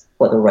that's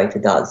what a writer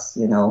does,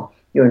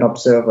 You're an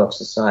observer of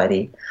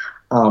society.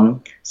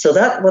 So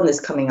that one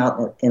is coming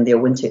out in their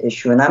winter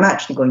issue. And I'm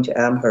actually going to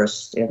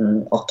Amherst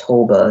in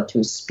October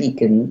to speak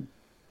and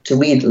to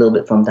read a little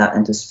bit from that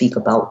and to speak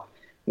about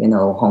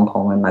Hong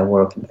Kong and my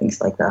work and things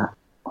like that.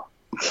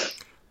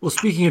 Well,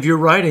 speaking of your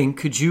writing,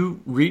 could you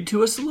read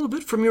to us a little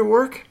bit from your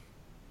work?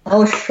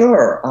 Oh,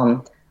 sure.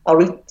 I'll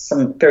read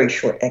some very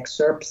short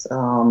excerpts.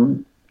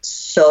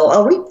 So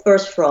I'll read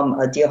first from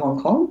Dear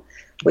Hong Kong,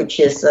 which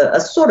is a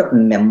sort of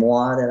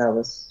memoir that I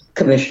was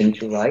commissioned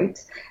to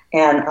write.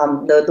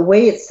 And the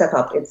way it's set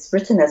up, it's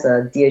written as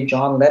a Dear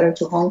John letter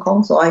to Hong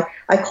Kong. So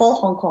I call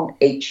Hong Kong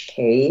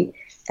HK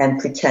and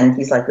pretend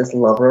he's like this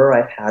lover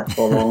I've had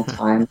for a long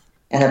time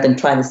and have been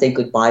trying to say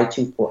goodbye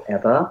to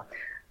forever.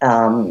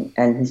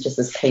 and he's just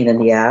this pain in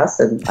the ass,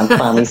 and I'm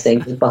finally saying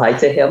goodbye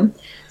to him.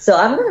 So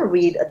I'm going to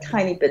read a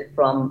tiny bit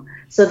from,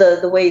 so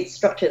the way it's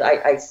structured,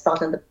 I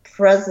start in the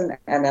present,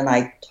 and then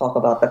I talk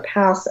about the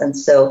past. And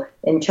so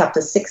in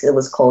chapter 6, it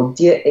was called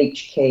Dear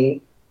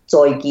HK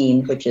Zoi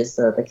Gin, which is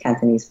the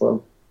Cantonese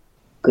for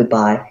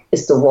goodbye.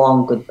 It's the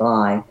wrong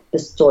goodbye.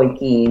 This Zoi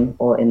Gin,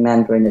 or in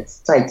Mandarin,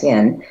 it's 再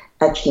见,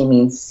 actually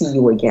means see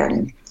you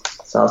again.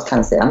 So I was kind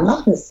of saying, I'm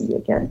not going to see you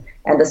again.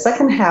 And the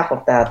second half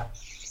of that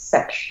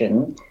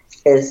section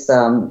is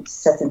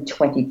set in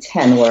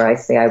 2010, where I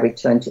say I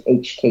returned to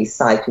HK's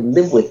side to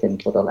live with him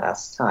for the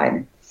last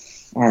time.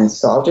 And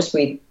so I'll just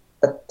read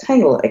a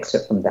tiny little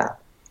excerpt from that.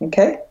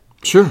 Okay?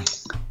 Sure.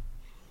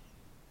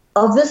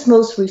 Of this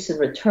most recent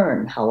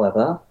return,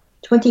 however,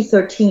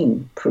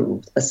 2013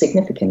 proved a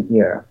significant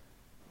year.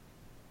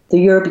 The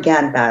year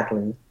began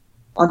badly.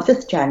 On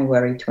 5th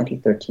January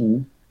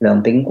 2013,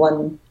 Leung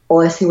Bingguan,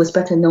 or as he was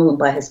better known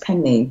by his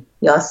pen name,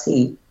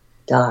 Yasi,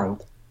 died.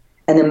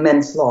 An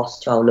immense loss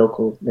to our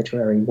local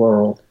literary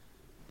world.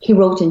 He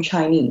wrote in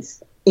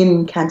Chinese,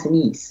 in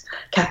Cantonese,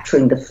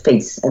 capturing the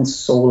face and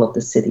soul of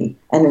the city,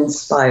 and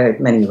inspired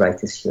many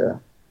writers here.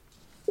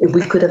 If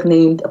we could have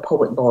named a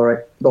poet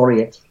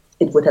laureate,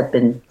 it would have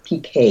been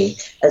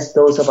PK, as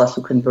those of us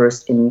who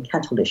conversed in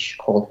Cantolish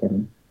called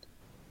him.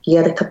 He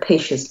had a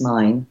capacious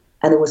mind,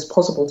 and it was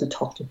possible to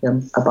talk to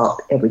him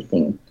about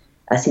everything,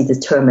 as he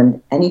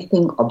determined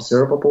anything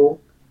observable,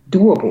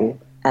 doable,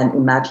 and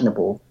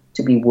imaginable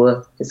to be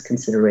worth his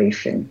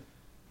consideration.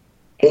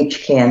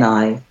 HK and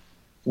I,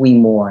 we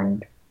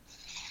mourned.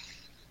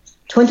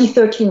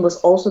 2013 was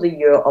also the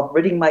year of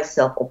ridding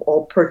myself of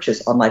all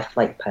purchase on my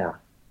flight path.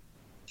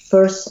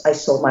 First, I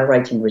sold my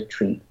writing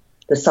retreat,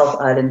 the South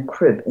Island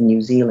Crib in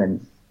New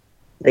Zealand.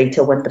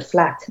 Later went the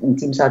flat in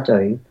Tsim Sha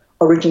Tsui,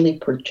 originally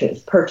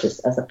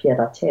purchased as a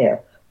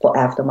pied-à-terre for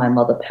after my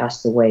mother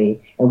passed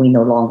away and we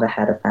no longer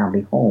had a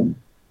family home.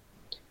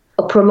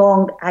 A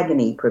prolonged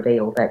agony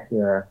prevailed that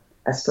year,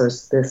 as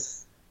first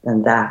this,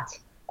 then that,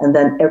 and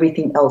then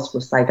everything else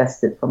was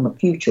divested from a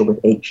future with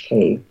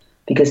HK,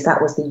 because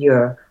that was the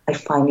year I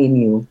finally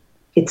knew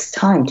it's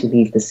time to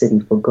leave the city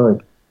for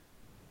good.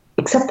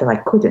 Except that I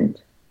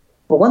couldn't.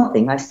 For one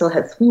thing, I still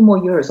had 3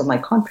 more years of my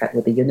contract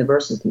with the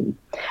university,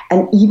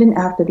 and even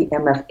after the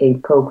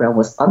MFA program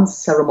was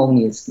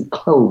unceremoniously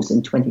closed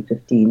in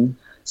 2015,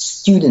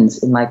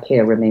 students in my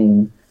care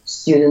remain,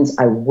 students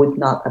I would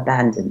not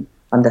abandon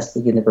unless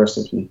the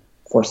university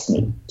forced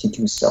me to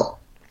do so.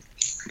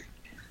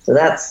 So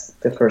that's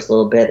the first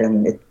little bit,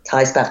 and it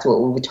ties back to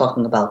what we were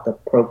talking about, the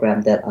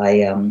program that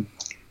I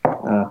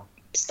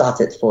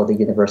started for the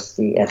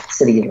university at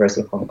City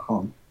University of Hong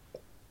Kong.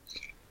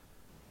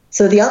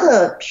 So the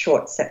other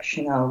short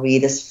section I'll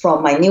read is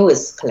from my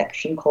newest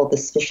collection called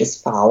This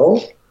Vicious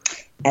Fowl,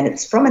 and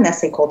it's from an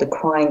essay called The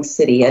Crying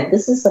City, and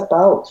this is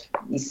about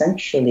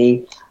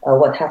essentially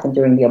what happened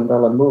during the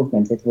Umbrella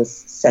Movement. It was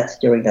set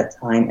during that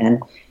time,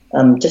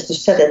 and just to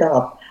set it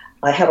up,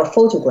 I have a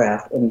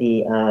photograph in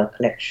the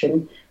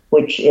collection,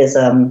 which is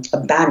a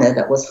banner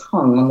that was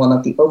hung on one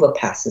of the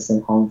overpasses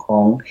in Hong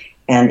Kong,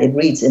 and it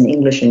reads in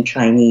English and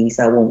Chinese.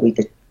 I won't read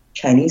the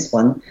Chinese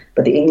one,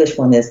 but the English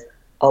one is,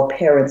 "Our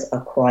parents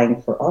are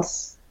crying for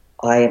us.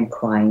 I am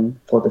crying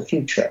for the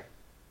future."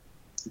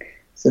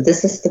 So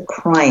this is the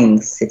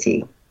crying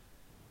city.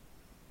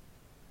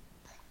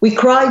 We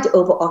cried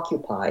over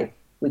Occupy.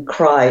 We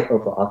cry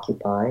over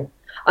Occupy.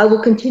 I will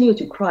continue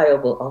to cry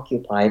over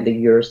Occupy in the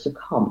years to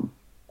come.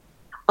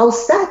 Our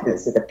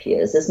sadness, it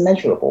appears, is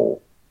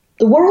measurable.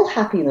 The World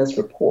Happiness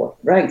Report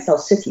ranks our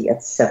city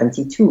at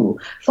 72,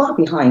 far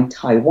behind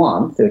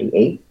Taiwan,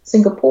 38,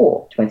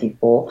 Singapore,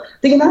 24,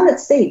 the United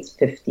States,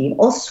 15,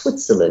 or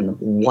Switzerland,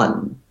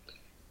 1.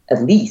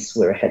 At least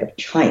we're ahead of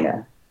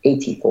China,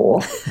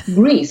 84,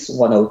 Greece,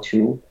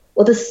 102,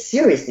 or the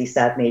seriously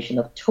sad nation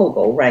of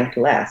Togo, ranked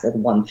last at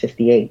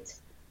 158.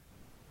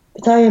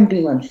 But I am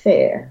being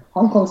unfair.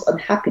 Hong Kong's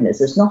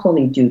unhappiness is not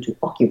only due to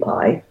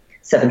Occupy,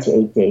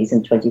 78 days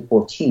in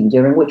 2014,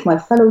 during which my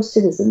fellow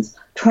citizens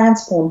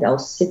transformed our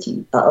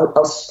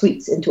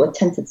streets into a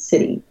tented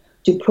city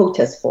to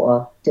protest for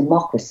a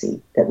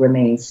democracy that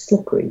remains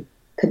slippery,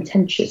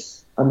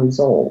 contentious,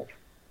 unresolved.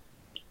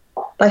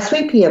 By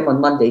 3 p.m.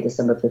 on Monday,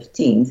 December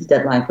 15th,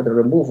 deadline for the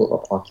removal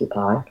of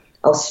Occupy,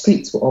 our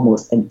streets were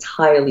almost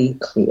entirely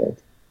cleared.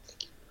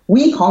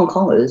 We Hong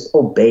Kongers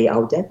obey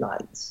our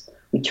deadlines.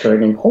 We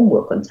turn in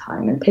homework on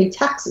time and pay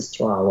taxes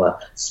to our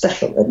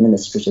special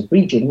administrative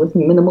region with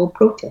minimal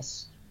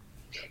protest.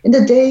 In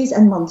the days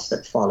and months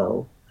that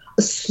follow,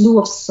 a slew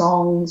of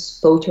songs,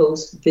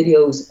 photos,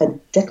 videos,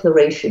 and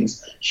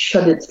declarations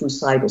shuddered through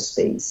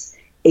cyberspace,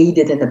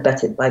 aided and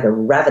abetted by the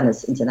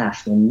ravenous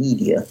international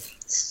media,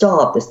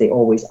 starved as they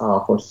always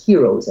are for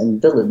heroes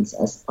and villains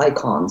as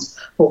icons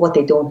for what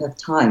they don't have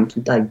time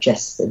to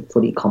digest and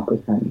fully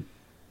comprehend.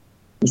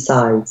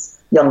 Besides,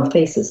 young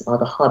faces are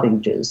the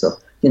harbingers of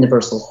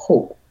universal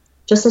hope,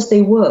 just as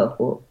they were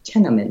for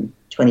Tiananmen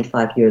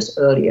 25 years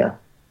earlier.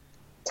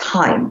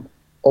 Time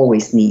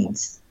always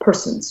needs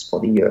persons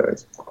for the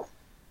years.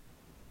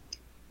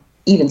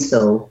 Even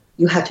so,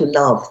 You had to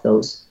love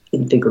those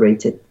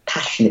invigorated,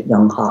 passionate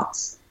young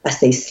hearts as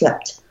they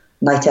slept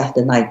night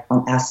after night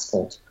on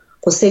asphalt,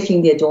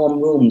 forsaking their dorm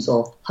rooms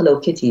or Hello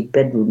Kitty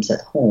bedrooms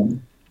at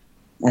home,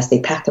 as they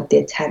packed up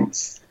their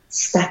tents,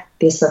 stacked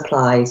their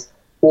supplies,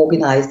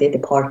 organized their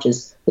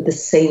departures with the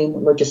same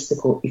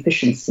logistical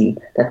efficiency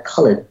that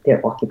colored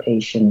their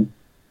occupation.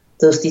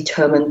 Those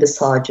determined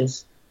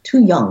visages,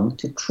 too young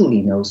to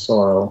truly know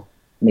sorrow,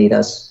 made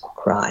us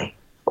cry.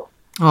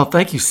 Oh,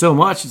 thank you so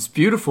much. It's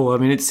beautiful. I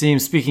mean, it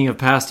seems, speaking of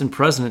past and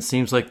present, it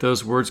seems like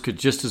those words could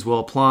just as well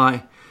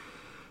apply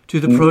to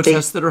the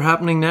protests that are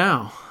happening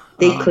now.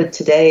 They could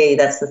today.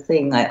 That's the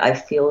thing. I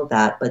feel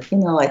that. But,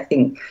 I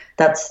think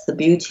that's the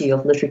beauty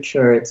of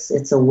literature.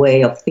 It's a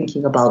way of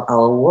thinking about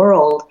our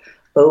world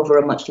over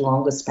a much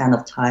longer span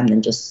of time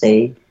than just,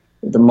 say,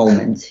 the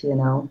moment,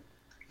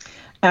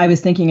 I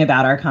was thinking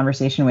about our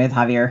conversation with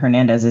Javier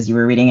Hernández as you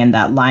were reading, and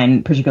that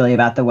line particularly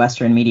about the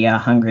Western media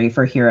hungry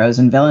for heroes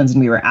and villains.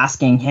 And we were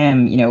asking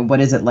him,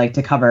 what is it like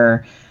to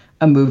cover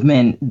a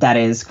movement that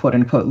is, quote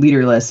unquote,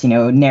 leaderless,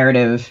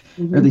 narrative,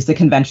 or at least the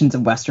conventions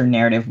of Western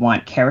narrative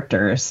want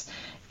characters.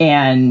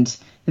 And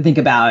to think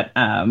about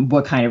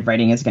what kind of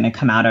writing is going to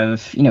come out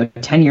of,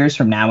 10 years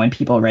from now when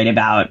people write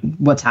about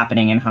what's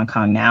happening in Hong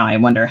Kong now. I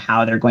wonder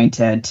how they're going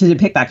to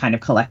depict that kind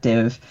of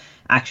collective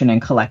action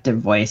and collective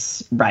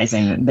voice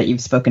rising that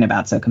you've spoken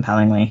about so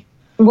compellingly.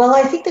 Well,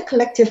 I think the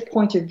collective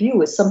point of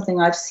view is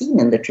something I've seen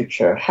in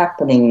literature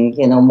happening,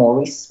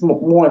 more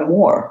and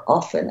more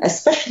often,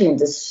 especially in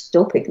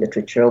dystopic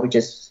literature, which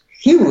is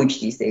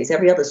huge these days.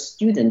 Every other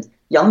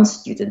young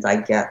student I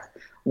get,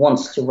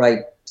 wants to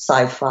write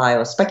sci-fi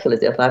or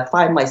speculative. I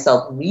find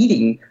myself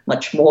reading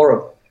much more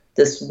of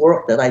this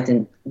work that I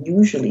didn't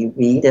usually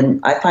read, and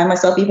I find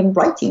myself even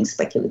writing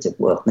speculative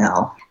work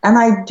now. And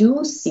I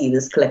do see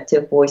this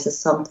collective voice as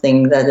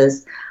something that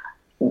is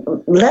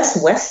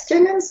less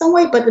Western in some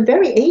way, but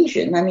very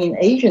Asian. I mean,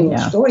 Asian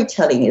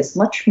storytelling is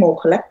much more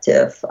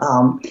collective,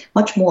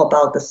 much more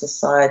about the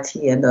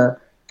society and the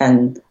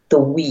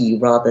we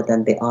rather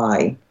than the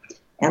I.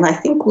 And I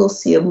think we'll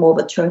see more of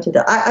a turn to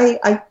that.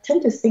 I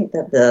tend to think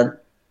that the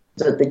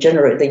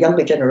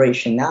younger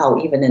generation now,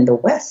 even in the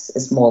West,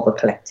 is more of a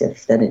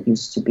collective than it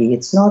used to be.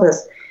 It's not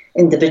as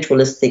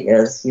individualistic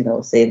as,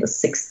 say, in the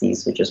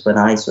 60s, which is when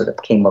I sort of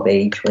came of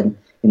age, when,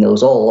 it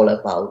was all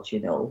about,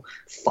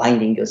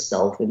 finding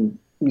yourself and,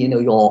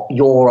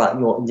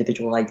 your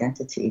individual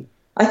identity.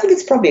 I think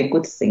it's probably a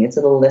good thing. It's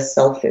a little less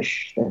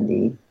selfish than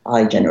the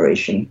I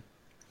generation.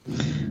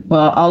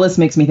 Well, all this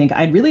makes me think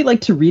I'd really like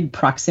to read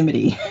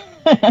Proximity.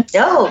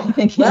 Well,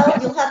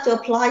 you'll have to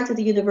apply to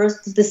the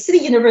university, the City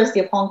University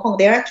of Hong Kong.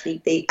 They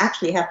actually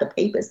have the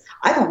papers.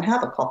 I don't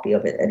have a copy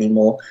of it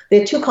anymore.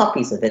 There are two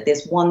copies of it. There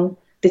are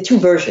two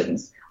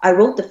versions. I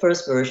wrote the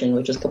first version,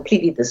 which is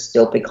completely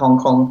dystopic. Hong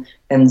Kong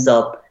ends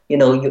up,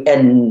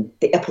 and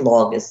the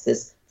epilogue is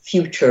this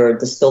future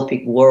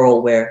dystopic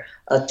world where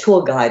a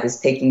tour guide is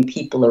taking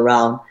people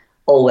around,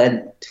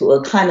 and to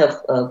a kind of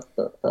a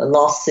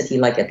lost city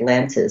like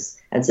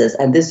Atlantis, and says,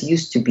 and this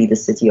used to be the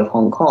city of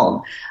Hong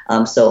Kong.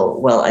 By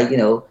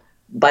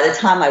the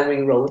time I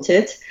rewrote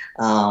it,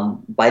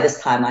 by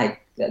this time I'd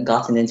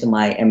gotten into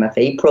my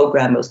MFA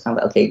program, it was kind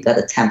of, okay, got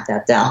to tamp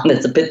that down.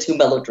 It's a bit too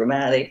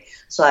melodramatic.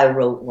 So I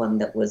wrote one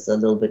that was a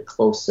little bit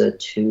closer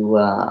to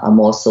a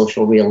more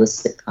social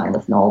realistic kind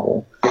of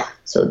novel.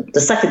 So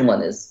the second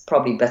one is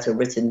probably better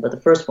written, but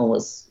the first one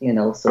was,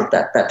 so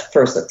that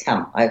first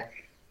attempt, I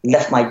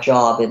left my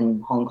job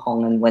in Hong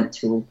Kong and went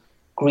to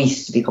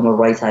Greece to become a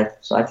writer.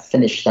 So I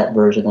finished that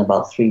version in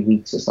about 3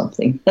 weeks or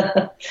something.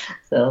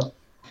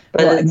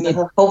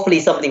 Hopefully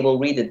somebody will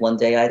read it one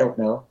day. I don't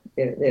know.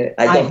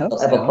 I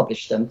don't ever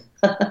publish them.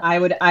 I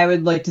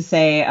would like to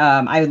say,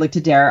 I would like to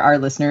dare our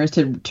listeners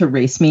to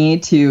race me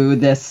to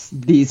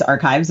these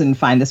archives and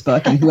find this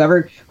book. And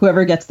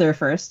whoever gets there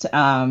first,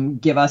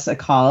 give us a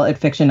call at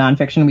Fiction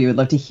Nonfiction. We would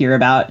love to hear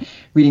about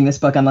reading this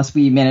book unless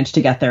we manage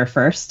to get there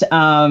first.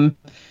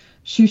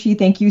 Shu Qi,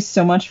 thank you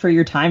so much for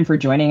your time, for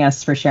joining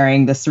us, for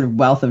sharing this sort of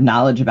wealth of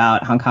knowledge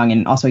about Hong Kong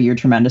and also your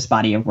tremendous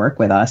body of work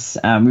with us.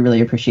 We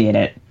really appreciate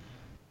it.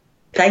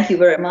 Thank you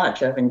very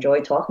much. I've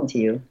enjoyed talking to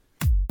you.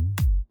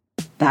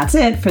 That's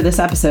it for this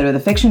episode of the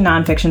Fiction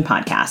Nonfiction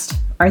podcast.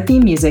 Our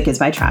theme music is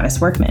by Travis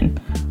Workman.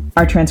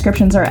 Our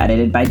transcriptions are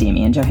edited by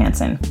Damian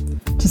Johansson.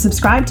 To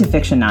subscribe to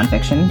Fiction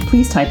Nonfiction,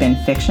 please type in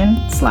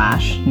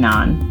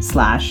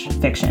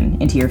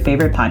fiction/non/fiction into your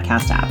favorite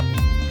podcast app.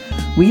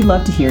 We'd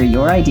love to hear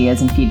your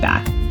ideas and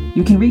feedback.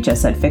 You can reach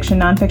us at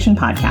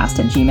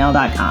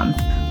fictionnonfictionpodcast@gmail.com,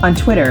 on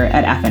Twitter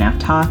at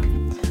FNFTalk,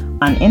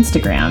 on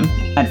Instagram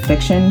at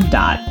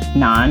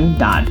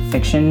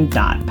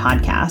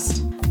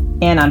fiction.non.fiction.podcast,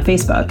 and on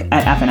Facebook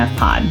at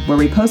FNFPod, where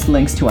we post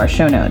links to our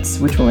show notes,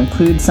 which will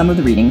include some of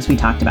the readings we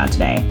talked about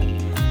today.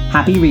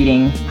 Happy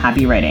reading,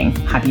 happy writing,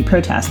 happy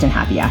protest, and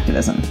happy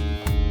activism.